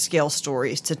larger scale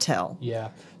stories to tell. Yeah.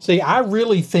 See, I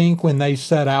really think when they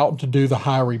set out to do the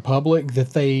High Republic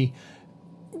that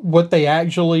what they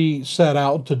actually set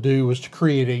out to do was to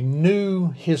create a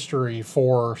new history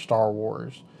for Star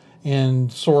Wars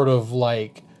and sort of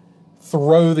like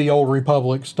throw the old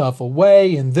Republic stuff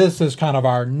away, and this is kind of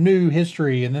our new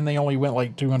history, and then they only went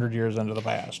like 200 years into the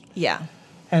past. Yeah.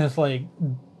 And it's like,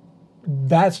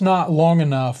 that's not long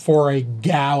enough for a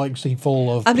galaxy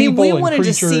full of people and we wanted to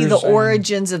creatures see the and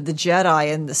origins of the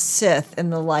Jedi and the Sith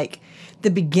and the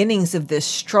beginnings of this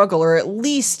struggle, or at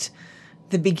least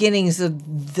the beginnings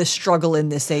of the struggle in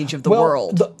this age of the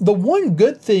world. The one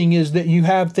good thing is that you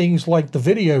have things like the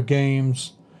video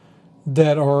games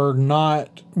that are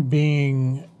not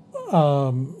being,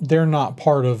 they're not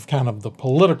part of kind of the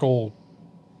political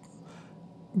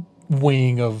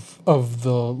wing of the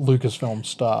Lucasfilm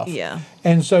stuff. Yeah.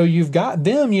 And so you've got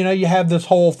them, you have this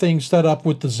whole thing set up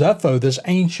with the Zepho, this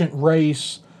ancient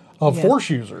race of Force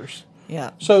users.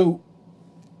 Yeah. So,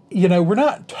 we're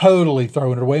not totally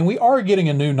throwing it away, and we are getting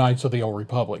a new Knights of the Old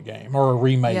Republic game, or a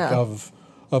remake of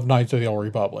Knights of the Old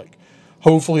Republic.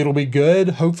 Hopefully it'll be good.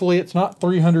 Hopefully it's not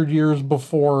 300 years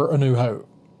before A New Hope.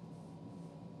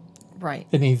 Right.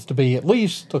 It needs to be at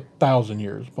least 1,000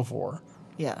 years before.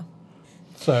 Yeah.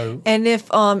 So, and if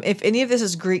any of this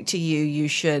is Greek to you, you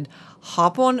should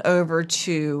hop on over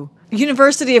to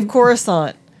University of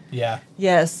Coruscant. yeah.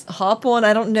 Yes, hop on.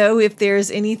 I don't know if there's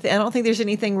anything. I don't think there's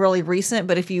anything really recent,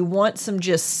 but if you want some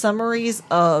just summaries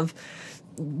of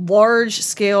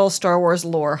large-scale Star Wars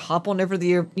lore, hop on over to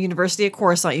the University of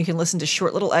Coruscant. You can listen to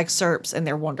short little excerpts, and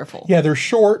they're wonderful. Yeah, they're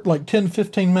short, like 10,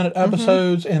 15-minute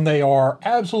episodes, and they are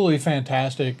absolutely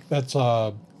fantastic. That's,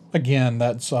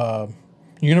 that's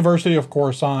University of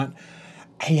Coruscant.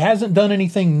 He hasn't done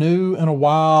anything new in a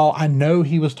while. I know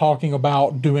he was talking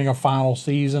about doing a final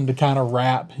season to kind of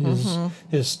wrap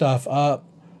his stuff up.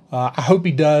 I hope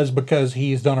he does, because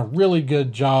he's done a really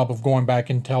good job of going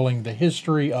back and telling the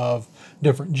history of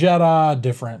different Jedi,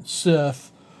 different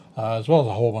Sith, as well as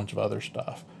a whole bunch of other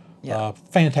stuff. Yeah.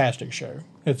 Fantastic show.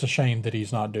 It's a shame that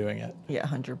he's not doing it. Yeah,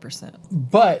 100%.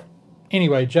 But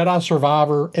anyway, Jedi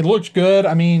Survivor, it looks good.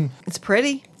 I mean, It's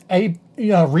pretty.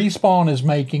 Respawn is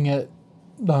making it.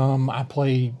 I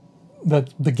play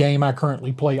that the game I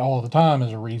currently play all the time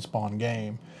is a Respawn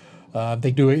game.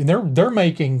 They do it, and they're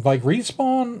making like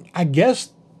Respawn. I guess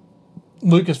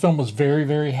Lucasfilm was very,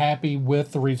 very happy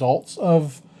with the results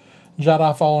of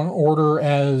Jedi Fallen Order,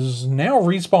 as now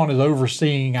Respawn is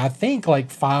overseeing, I think,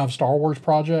 like 5 Star Wars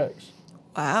projects,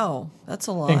 Wow, that's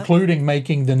a lot. including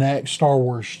making the next Star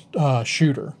Wars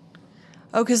shooter.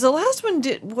 Oh, because the last one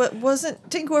didn't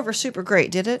go over super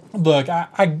great, did it? Look,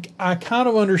 I kind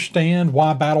of understand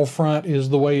why Battlefront is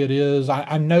the way it is.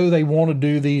 I know they want to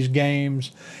do these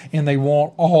games, and they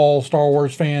want all Star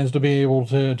Wars fans to be able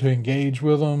to engage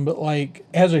with them. But like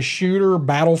as a shooter,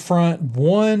 Battlefront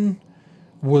 1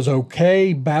 was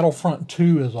okay. Battlefront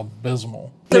 2 is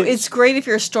abysmal. So it's great if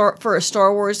you're a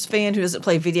Star Wars fan who doesn't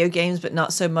play video games, but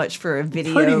not so much for a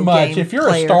video Pretty much. game If you're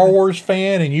player. a Star Wars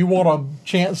fan and you want a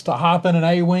chance to hop in an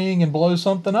A-Wing and blow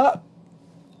something up,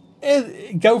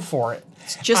 go for it.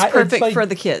 It's just it's perfect like- for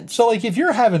the kids. So, like, if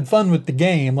you're having fun with the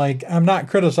game, like, I'm not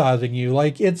criticizing you.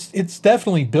 Like, it's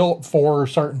definitely built for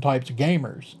certain types of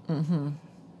gamers. Mm-hmm.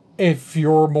 If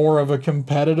you're more of a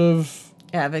competitive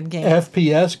Avid game.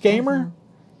 FPS gamer,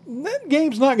 that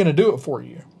game's not going to do it for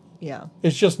you. Yeah.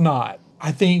 It's just not.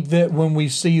 I think that when we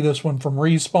see this one from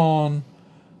Respawn,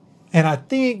 and I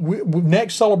think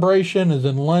next celebration is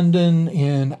in London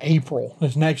in April.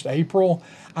 It's next April.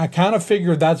 I kind of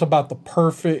figured that's about the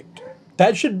perfect.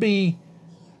 That should be.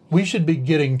 We should be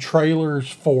getting trailers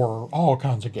for all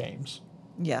kinds of games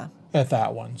Yeah. at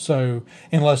that one. So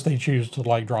unless they choose to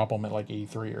like drop them at like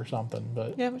E3 or something,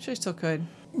 but Yeah, which I still could.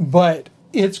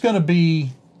 it's going to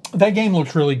be. That game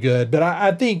looks really good, but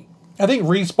I think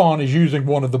Respawn is using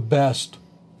one of the best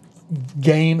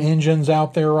game engines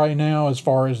out there right now as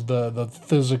far as the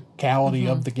physicality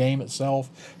of the game itself,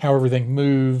 how everything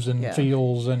moves and Yeah.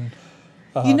 feels, and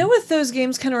You know what those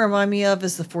games kind of remind me of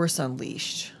is The Force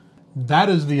Unleashed. that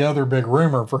is the other big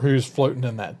rumor for who's floating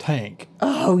in that tank.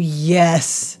 Oh,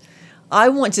 yes. I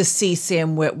want to see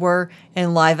Sam Witwer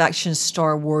in live action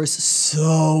Star Wars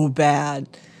so bad.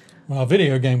 Well, a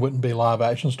video game wouldn't be live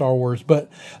action Star Wars, but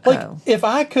like Oh. if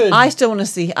I could, I still want to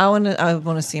see. I want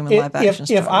to see him in live action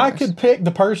Star if I Wars. could pick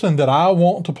the person that I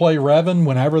want to play Revan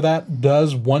whenever that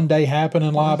does one day happen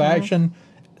in live action,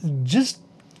 just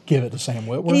give it to Sam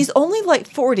Witwer. And he's only like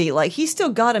 40. Like he's still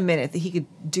got a minute that he could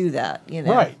do that. You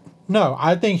know. Right. No,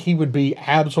 I think he would be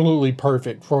absolutely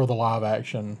perfect for the live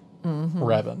action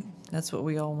Revan. That's what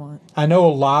we all want. I know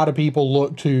a lot of people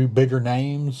look to bigger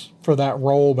names for that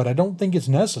role, but I don't think it's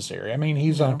necessary. I mean,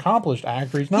 he's an accomplished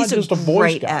actor. He's not He's just a a voice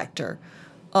great guy. actor.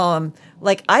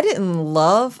 Like I didn't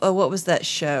love what was that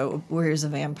show where he's a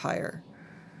vampire?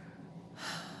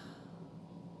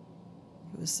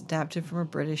 It was adapted from a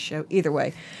British show. Either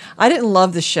way, I didn't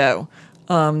love the show.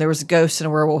 There was a ghost and a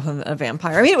werewolf and a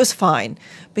vampire. I mean, it was fine,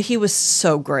 but he was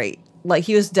so great. Like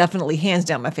he was definitely hands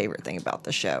down my favorite thing about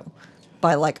the show,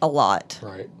 by like a lot.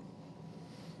 Right.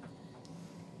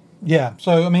 Yeah,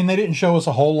 so I mean, they didn't show us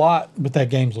a whole lot, but that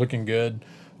game's looking good.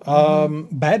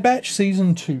 Bad Batch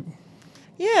Season 2.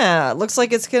 Yeah, it looks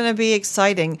like it's going to be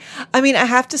exciting. I mean, I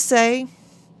have to say,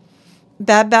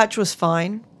 Bad Batch was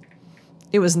fine.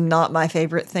 It was not my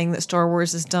favorite thing that Star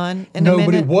Wars has done in a No, minute.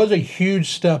 but it was a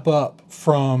huge step up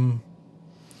from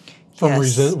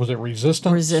Yes. was it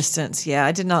Resistance? Resistance, yeah.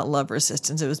 I did not love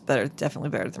Resistance. It was definitely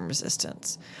better than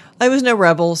Resistance. There was no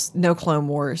Rebels, no Clone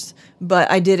Wars, but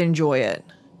I did enjoy it.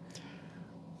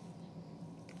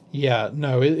 Yeah,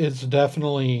 no, it's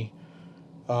definitely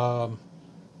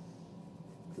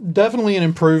definitely an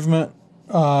improvement.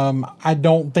 I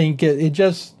don't think it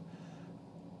just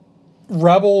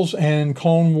Rebels and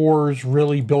Clone Wars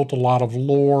really built a lot of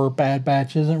lore. Bad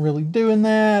Batch isn't really doing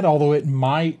that, although it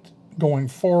might going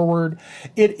forward.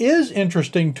 It is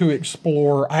interesting to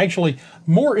explore, actually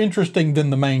more interesting than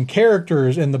the main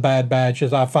characters in the Bad Batch,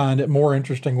 as I find it more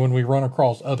interesting when we run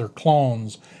across other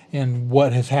clones and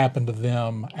what has happened to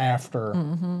them after.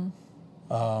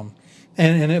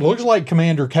 And it looks like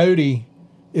Commander Cody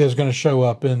is going to show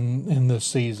up in this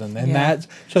season, and Yeah.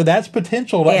 that's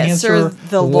potential to Answer answer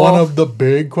the one law. of the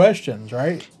big questions,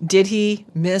 right? Did he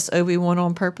miss Obi-Wan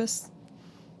on purpose?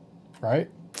 Right.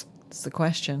 That's the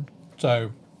question.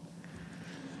 So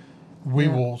we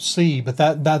will see, but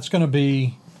that's going to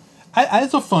be.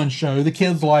 It's a fun show. The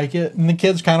kids like it, and the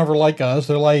kids kind of are like us.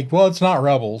 They're like, well, it's not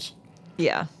Rebels,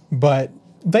 Yeah. but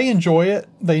they enjoy it.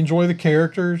 They enjoy the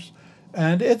characters,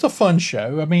 and it's a fun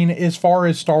show. I mean, as far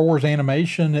as Star Wars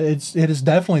animation, it is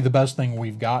definitely the best thing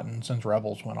we've gotten since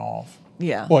Rebels went off.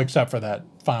 Yeah. Well, except for that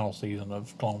final season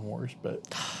of Clone Wars, but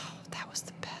That was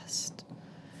the best.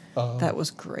 That was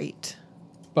great.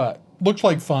 looks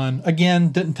like fun. Again,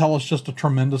 didn't tell us just a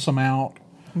tremendous amount,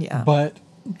 Yeah. but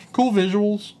cool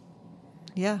visuals.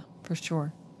 Yeah, for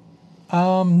sure.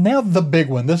 Now the big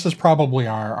one. This is probably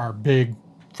our big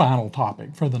final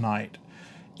topic for the night.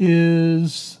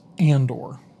 Is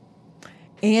Andor.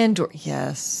 Andor,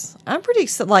 yes. I'm pretty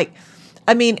excited. Like,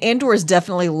 I mean, Andor is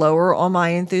definitely lower on my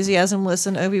enthusiasm list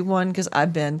than Obi-Wan because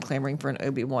I've been clamoring for an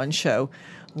Obi-Wan show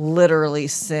literally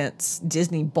since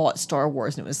Disney bought Star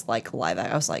Wars and it was like live.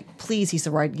 I was like, please, he's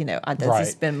the right, that's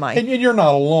Right. been my. And you're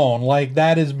not alone. Like,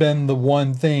 that has been the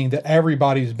one thing that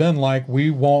everybody's been like,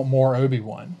 we want more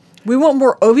Obi-Wan. We want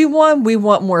more Obi-Wan. We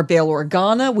want more Bail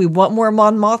Organa. We want more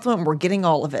Mon Mothma. And we're getting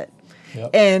all of it.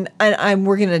 Yep. And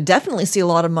we're going to definitely see a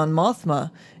lot of Mon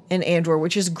Mothma in Andor,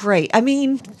 which is great. I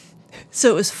mean,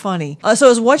 so it was funny. So I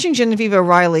was watching Genevieve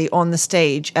O'Reilly on the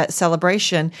stage at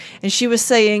Celebration, and she was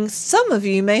saying, some of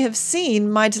you may have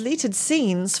seen my deleted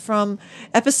scenes from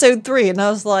episode 3. And I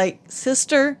was like,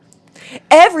 sister,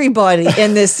 everybody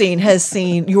in this scene has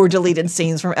seen your deleted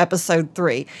scenes from episode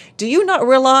 3. Do you not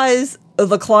realize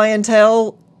the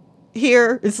clientele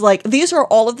here? It's like, these are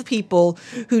all of the people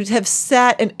who have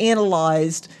sat and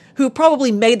analyzed, who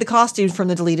probably made the costumes from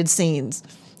the deleted scenes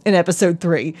in episode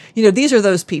 3. These are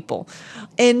those people.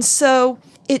 And so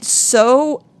it's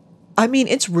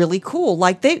really cool.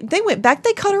 Like they went back,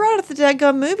 they cut her out of the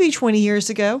dadgum movie 20 years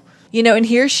ago, and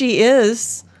here she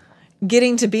is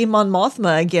getting to be Mon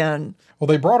Mothma again. Well,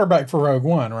 they brought her back for Rogue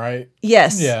One, right?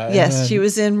 Yes. Yeah. Yes. She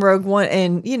was in Rogue One,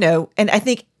 and, and I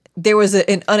think there was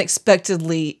an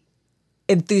unexpectedly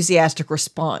enthusiastic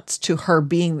response to her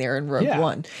being there in Rogue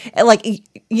One. And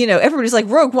everybody's like,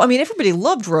 Rogue One. I mean, everybody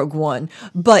loved Rogue One,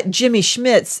 but Jimmy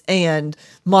Schmitz and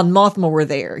Mon Mothma were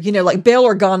there. Like Bail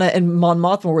Organa and Mon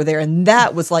Mothma were there, and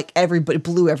that was like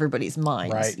blew everybody's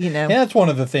minds. Right. And that's one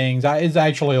of the things. It's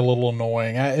actually a little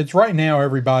annoying. It's right now.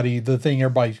 The thing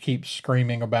everybody keeps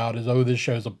screaming about is, oh, this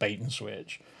show's a bait and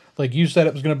switch. Like, you said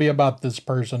it was going to be about this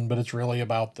person, but it's really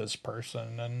about this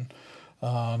person. And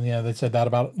they said that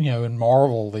about, in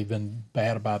Marvel, they've been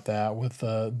bad about that with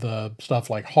the stuff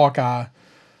like Hawkeye.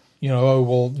 Oh,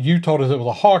 well, you told us it was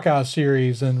a Hawkeye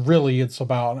series, and really it's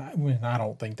about, I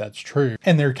don't think that's true.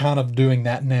 And they're kind of doing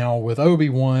that now with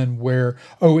Obi-Wan, where,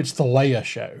 it's the Leia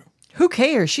show. who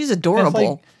cares? She's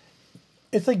adorable.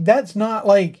 It's like that's not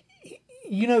like,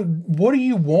 what do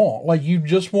you want? Like, you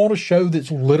just want a show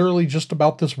that's literally just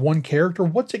about this one character?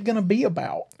 What's it going to be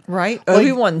about? Right?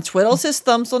 Obi-Wan twiddles his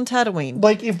thumbs on Tatooine.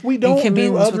 Like, if we don't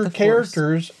do other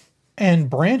characters and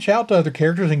branch out to other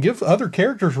characters and give other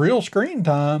characters real screen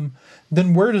time,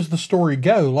 then where does the story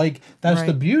go? Like, that's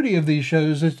the beauty of these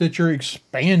shows, is that you're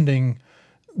expanding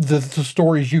the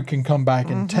stories you can come back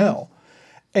and tell.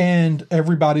 And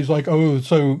everybody's like, oh,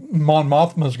 so Mon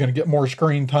Mothma is going to get more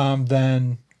screen time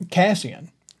than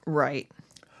Cassian. Right.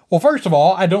 Well, first of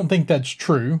all, I don't think that's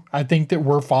true. I think that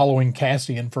we're following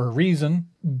Cassian for a reason.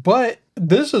 But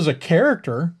this is a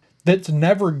character that's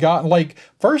never gotten, like,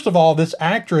 first of all, this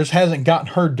actress hasn't gotten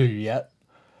her due yet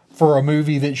for a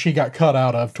movie that she got cut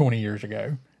out of 20 years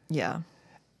ago. Yeah.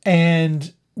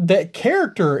 And that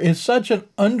character is such an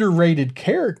underrated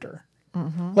character.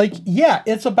 Mm-hmm. Like, yeah,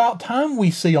 it's about time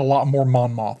we see a lot more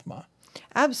Mon Mothma.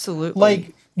 Absolutely.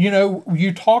 Like,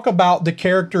 you talk about the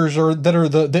characters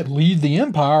that lead the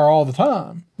Empire all the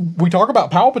time. We talk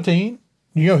about Palpatine.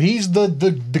 He's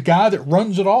the guy that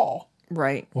runs it all.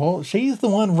 Right. Well, she's the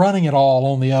one running it all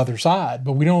on the other side,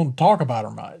 but we don't talk about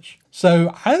her much.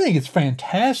 So I think it's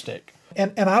fantastic.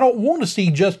 And I don't want to see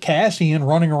just Cassian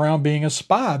running around being a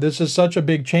spy. This is such a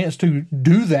big chance to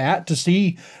do that, to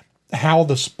see how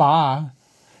the spy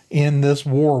in this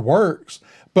war works,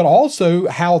 but also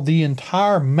how the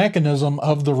entire mechanism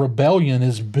of the rebellion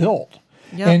is built.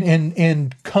 Yep.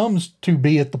 And comes to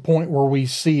be at the point where we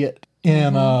see it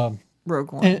in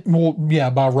Rogue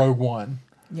One. By Rogue One.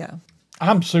 Yeah.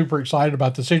 I'm super excited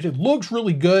about this. It looks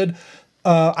really good.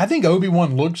 I think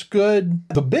Obi-Wan looks good.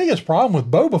 The biggest problem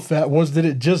with Boba Fett was that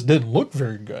it just didn't look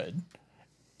very good.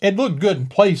 It looked good in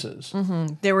places.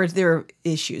 Mm-hmm. There were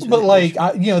issues. But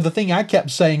the thing I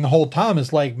kept saying the whole time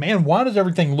is like, man, why does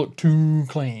everything look too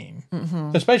clean?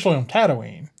 Mm-hmm. Especially on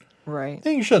Tatooine. Right.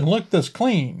 Things shouldn't look this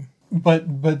clean.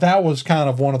 But that was kind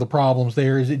of one of the problems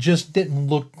there, is it just didn't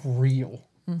look real.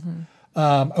 Mm-hmm.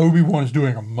 Obi-Wan is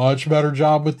doing a much better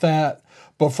job with that.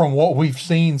 But from what we've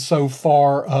seen so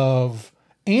far of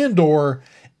Andor,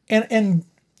 and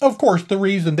of course the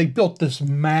reason they built this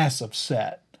massive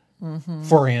set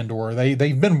for Andor,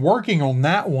 they've been working on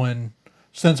that one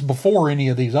since before any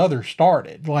of these others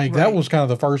started. Like, that was kind of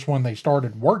the first one they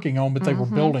started working on, but they were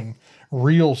building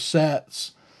real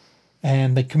sets,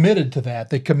 and they committed to that.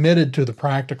 They committed to the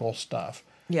practical stuff.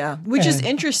 Yeah, which is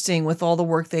interesting with all the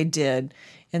work they did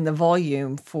in the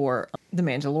volume for The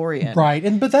Mandalorian.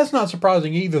 Right. But that's not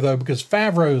surprising either, though, because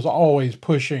Favreau is always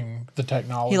pushing the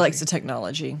technology. He likes the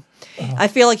technology. I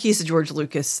feel like he's a George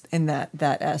Lucas in that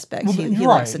aspect. Well, He right.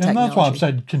 likes the And technology. that's why I've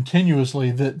said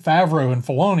continuously that Favreau and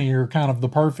Filoni are kind of the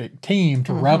perfect team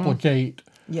to replicate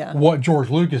Yeah. what George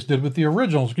Lucas did with the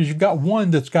originals, because you've got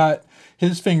one that's got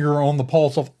his finger on the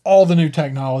pulse of all the new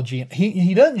technology. And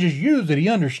he doesn't just use it, he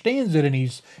understands it, and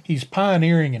he's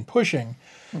pioneering and pushing.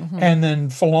 And then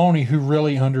Filoni, who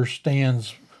really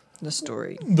understands the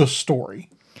story. the story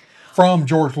from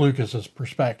George Lucas's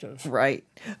perspective. Right.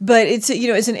 But it's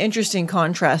an interesting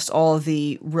contrast. All of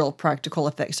the real practical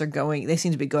effects they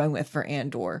seem to be going with for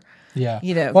Andor. Yeah.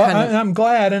 Well, I'm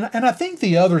glad. And I think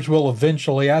the others will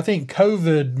eventually. I think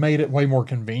COVID made it way more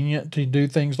convenient to do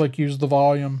things like use the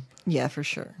volume. Yeah, for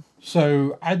sure.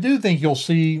 So I do think you'll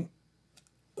see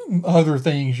other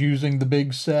things using the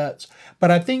big sets. But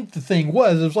I think the thing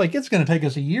was like, it's going to take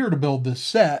us a year to build this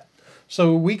set.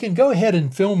 So we can go ahead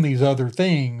and film these other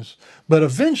things, but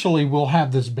eventually we'll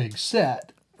have this big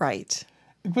set. Right.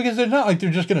 Because it's not like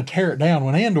they're just going to tear it down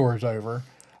when Andor is over.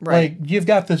 Right. Like, you've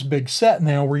got this big set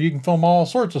now where you can film all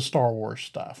sorts of Star Wars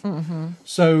stuff.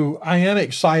 So I am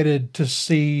excited to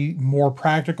see more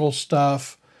practical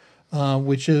stuff,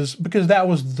 which is because that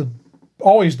was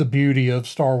always the beauty of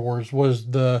Star Wars, was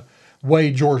the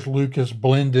way George Lucas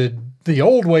blended the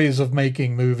old ways of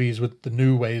making movies with the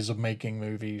new ways of making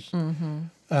movies.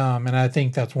 And I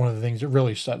think that's one of the things that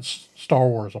really sets Star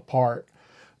Wars apart.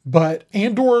 But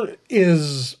Andor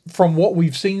is, from what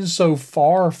we've seen so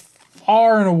far,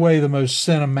 far and away the most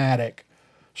cinematic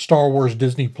Star Wars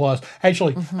Disney Plus.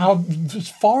 Actually, it's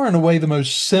far and away the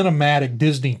most cinematic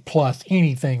Disney Plus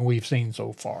anything we've seen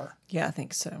so far. Yeah, I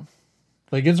think so.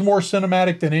 Like, it's more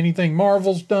cinematic than anything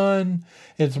Marvel's done.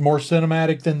 It's more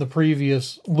cinematic than the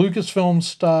previous Lucasfilm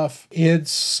stuff.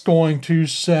 It's going to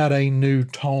set a new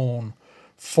tone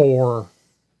for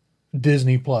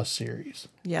Disney Plus series.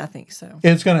 Yeah, I think so.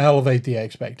 It's going to elevate the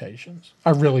expectations. I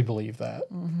really believe that.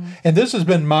 And this has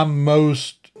been my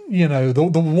most, the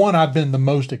one I've been the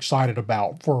most excited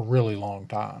about for a really long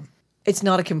time. It's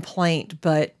not a complaint,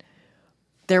 but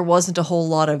there wasn't a whole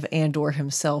lot of Andor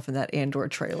himself in that Andor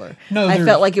trailer. No, I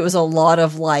felt like it was a lot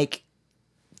of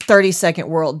 30-second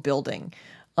world building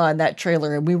in that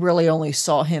trailer, and we really only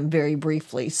saw him very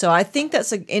briefly. So I think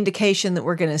that's an indication that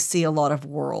we're going to see a lot of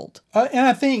world. And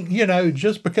I think,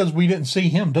 just because we didn't see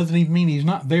him doesn't even mean he's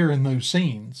not there in those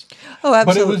scenes. Oh,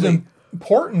 absolutely. But it was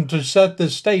important to set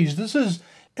this stage.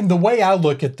 And the way I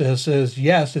look at this is,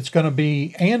 yes, it's going to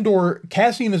be Andor.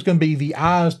 Cassian is going to be the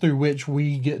eyes through which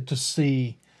we get to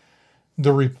see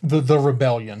the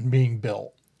rebellion being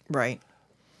built. Right.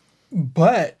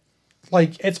 But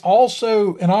it's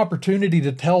also an opportunity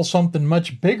to tell something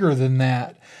much bigger than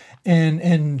that,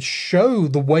 and show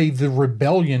the way the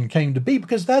rebellion came to be,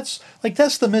 because that's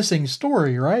the missing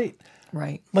story, right?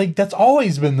 Right. That's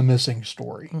always been the missing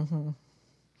story.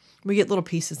 We get little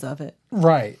pieces of it.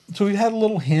 Right. So we've had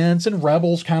little hints, and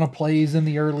Rebels kind of plays in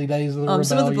the early days of the rebellion.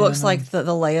 Some of the books, like the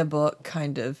Leia book,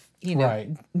 kind of, Right.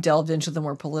 delved into the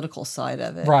more political side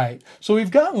of it. Right. So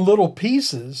we've gotten little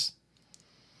pieces,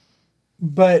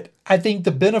 but I think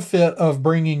the benefit of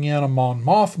bringing in a Mon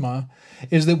Mothma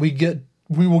is that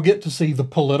we will get to see the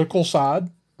political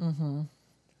side,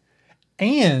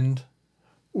 and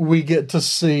we get to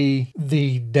see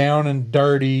the down and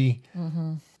dirty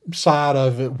side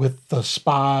of it with the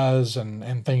spies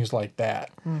and things like that.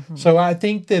 So I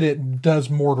think that it does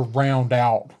more to round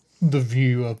out the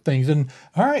view of things. And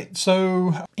all right,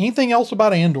 so anything else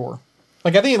about Andor? I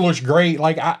think it looks great.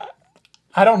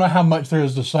 I don't know how much there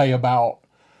is to say about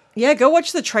Yeah, go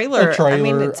watch the trailer. the trailer. I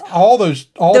mean, all those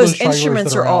trailers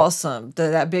instruments that are out. awesome.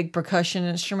 That big percussion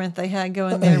instrument they had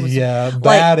going there was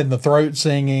that and the throat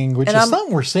singing, which is I'm-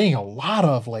 something we're seeing a lot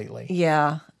of lately.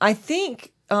 Yeah, I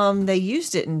think they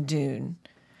used it in Dune.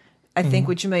 I think,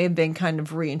 which may have been kind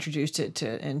of reintroduced it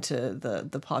into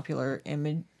the popular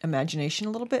imagination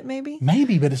a little bit, maybe.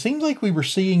 Maybe, but it seems like we were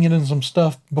seeing it in some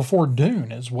stuff before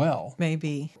Dune as well.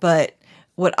 Maybe. But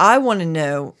what I want to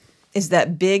know is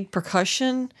that big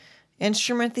percussion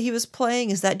instrument that he was playing,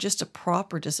 is that just a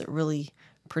prop, or does it really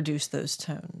produce those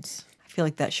tones? I feel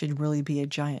like that should really be a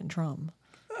giant drum.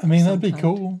 I mean, that'd be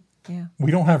cool. Yeah.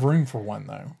 We don't have room for one,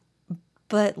 though.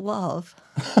 But love.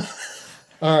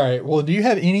 All right. Well, do you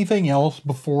have anything else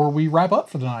before we wrap up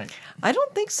for the night? I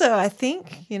don't think so. I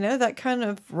think, that kind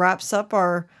of wraps up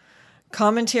our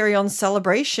commentary on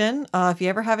Celebration. If you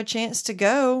ever have a chance to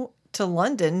go to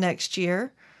London next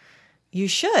year, you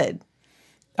should.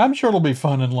 I'm sure it'll be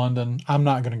fun in London. I'm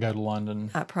not going to go to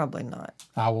London. Probably not.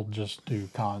 I will just do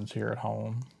cons here at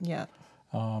home. Yeah.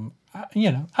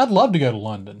 I'd love to go to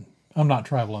London. I'm not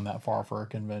traveling that far for a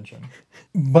convention.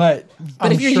 But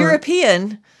if you're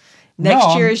European,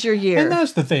 next year is your year. And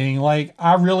that's the thing. Like,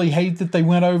 I really hate that they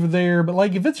went over there. But,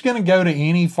 like, if it's going to go to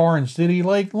any foreign city,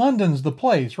 like, London's the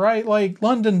place, right? Like,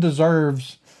 London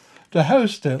deserves to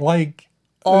host it. Like,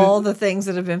 all the things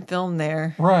that have been filmed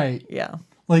there. Right. Yeah.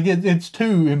 Like, it's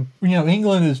too,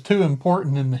 England is too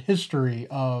important in the history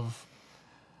of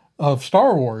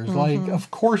Star Wars. Like,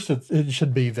 of course it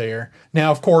should be there.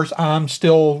 Now, of course, I'm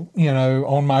still,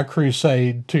 on my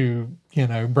crusade to,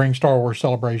 bring Star Wars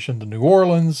Celebration to New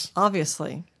Orleans.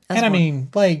 Obviously. And I mean,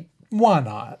 like, why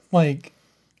not? Like,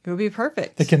 it would be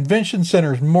perfect. The convention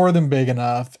center is more than big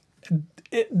enough.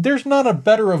 There's not a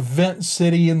better event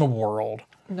city in the world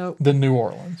than New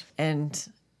Orleans. And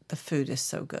the food is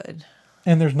so good.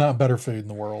 And there's not better food in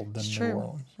the world than New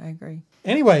Orleans. I agree.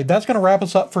 Anyway, that's going to wrap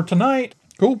us up for tonight.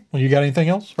 Cool. Well, you got anything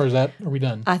else? Or are we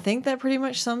done? I think that pretty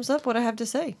much sums up what I have to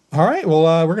say. All right.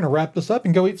 Well, we're going to wrap this up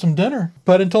and go eat some dinner.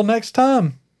 But until next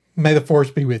time, may the Force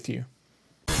be with you.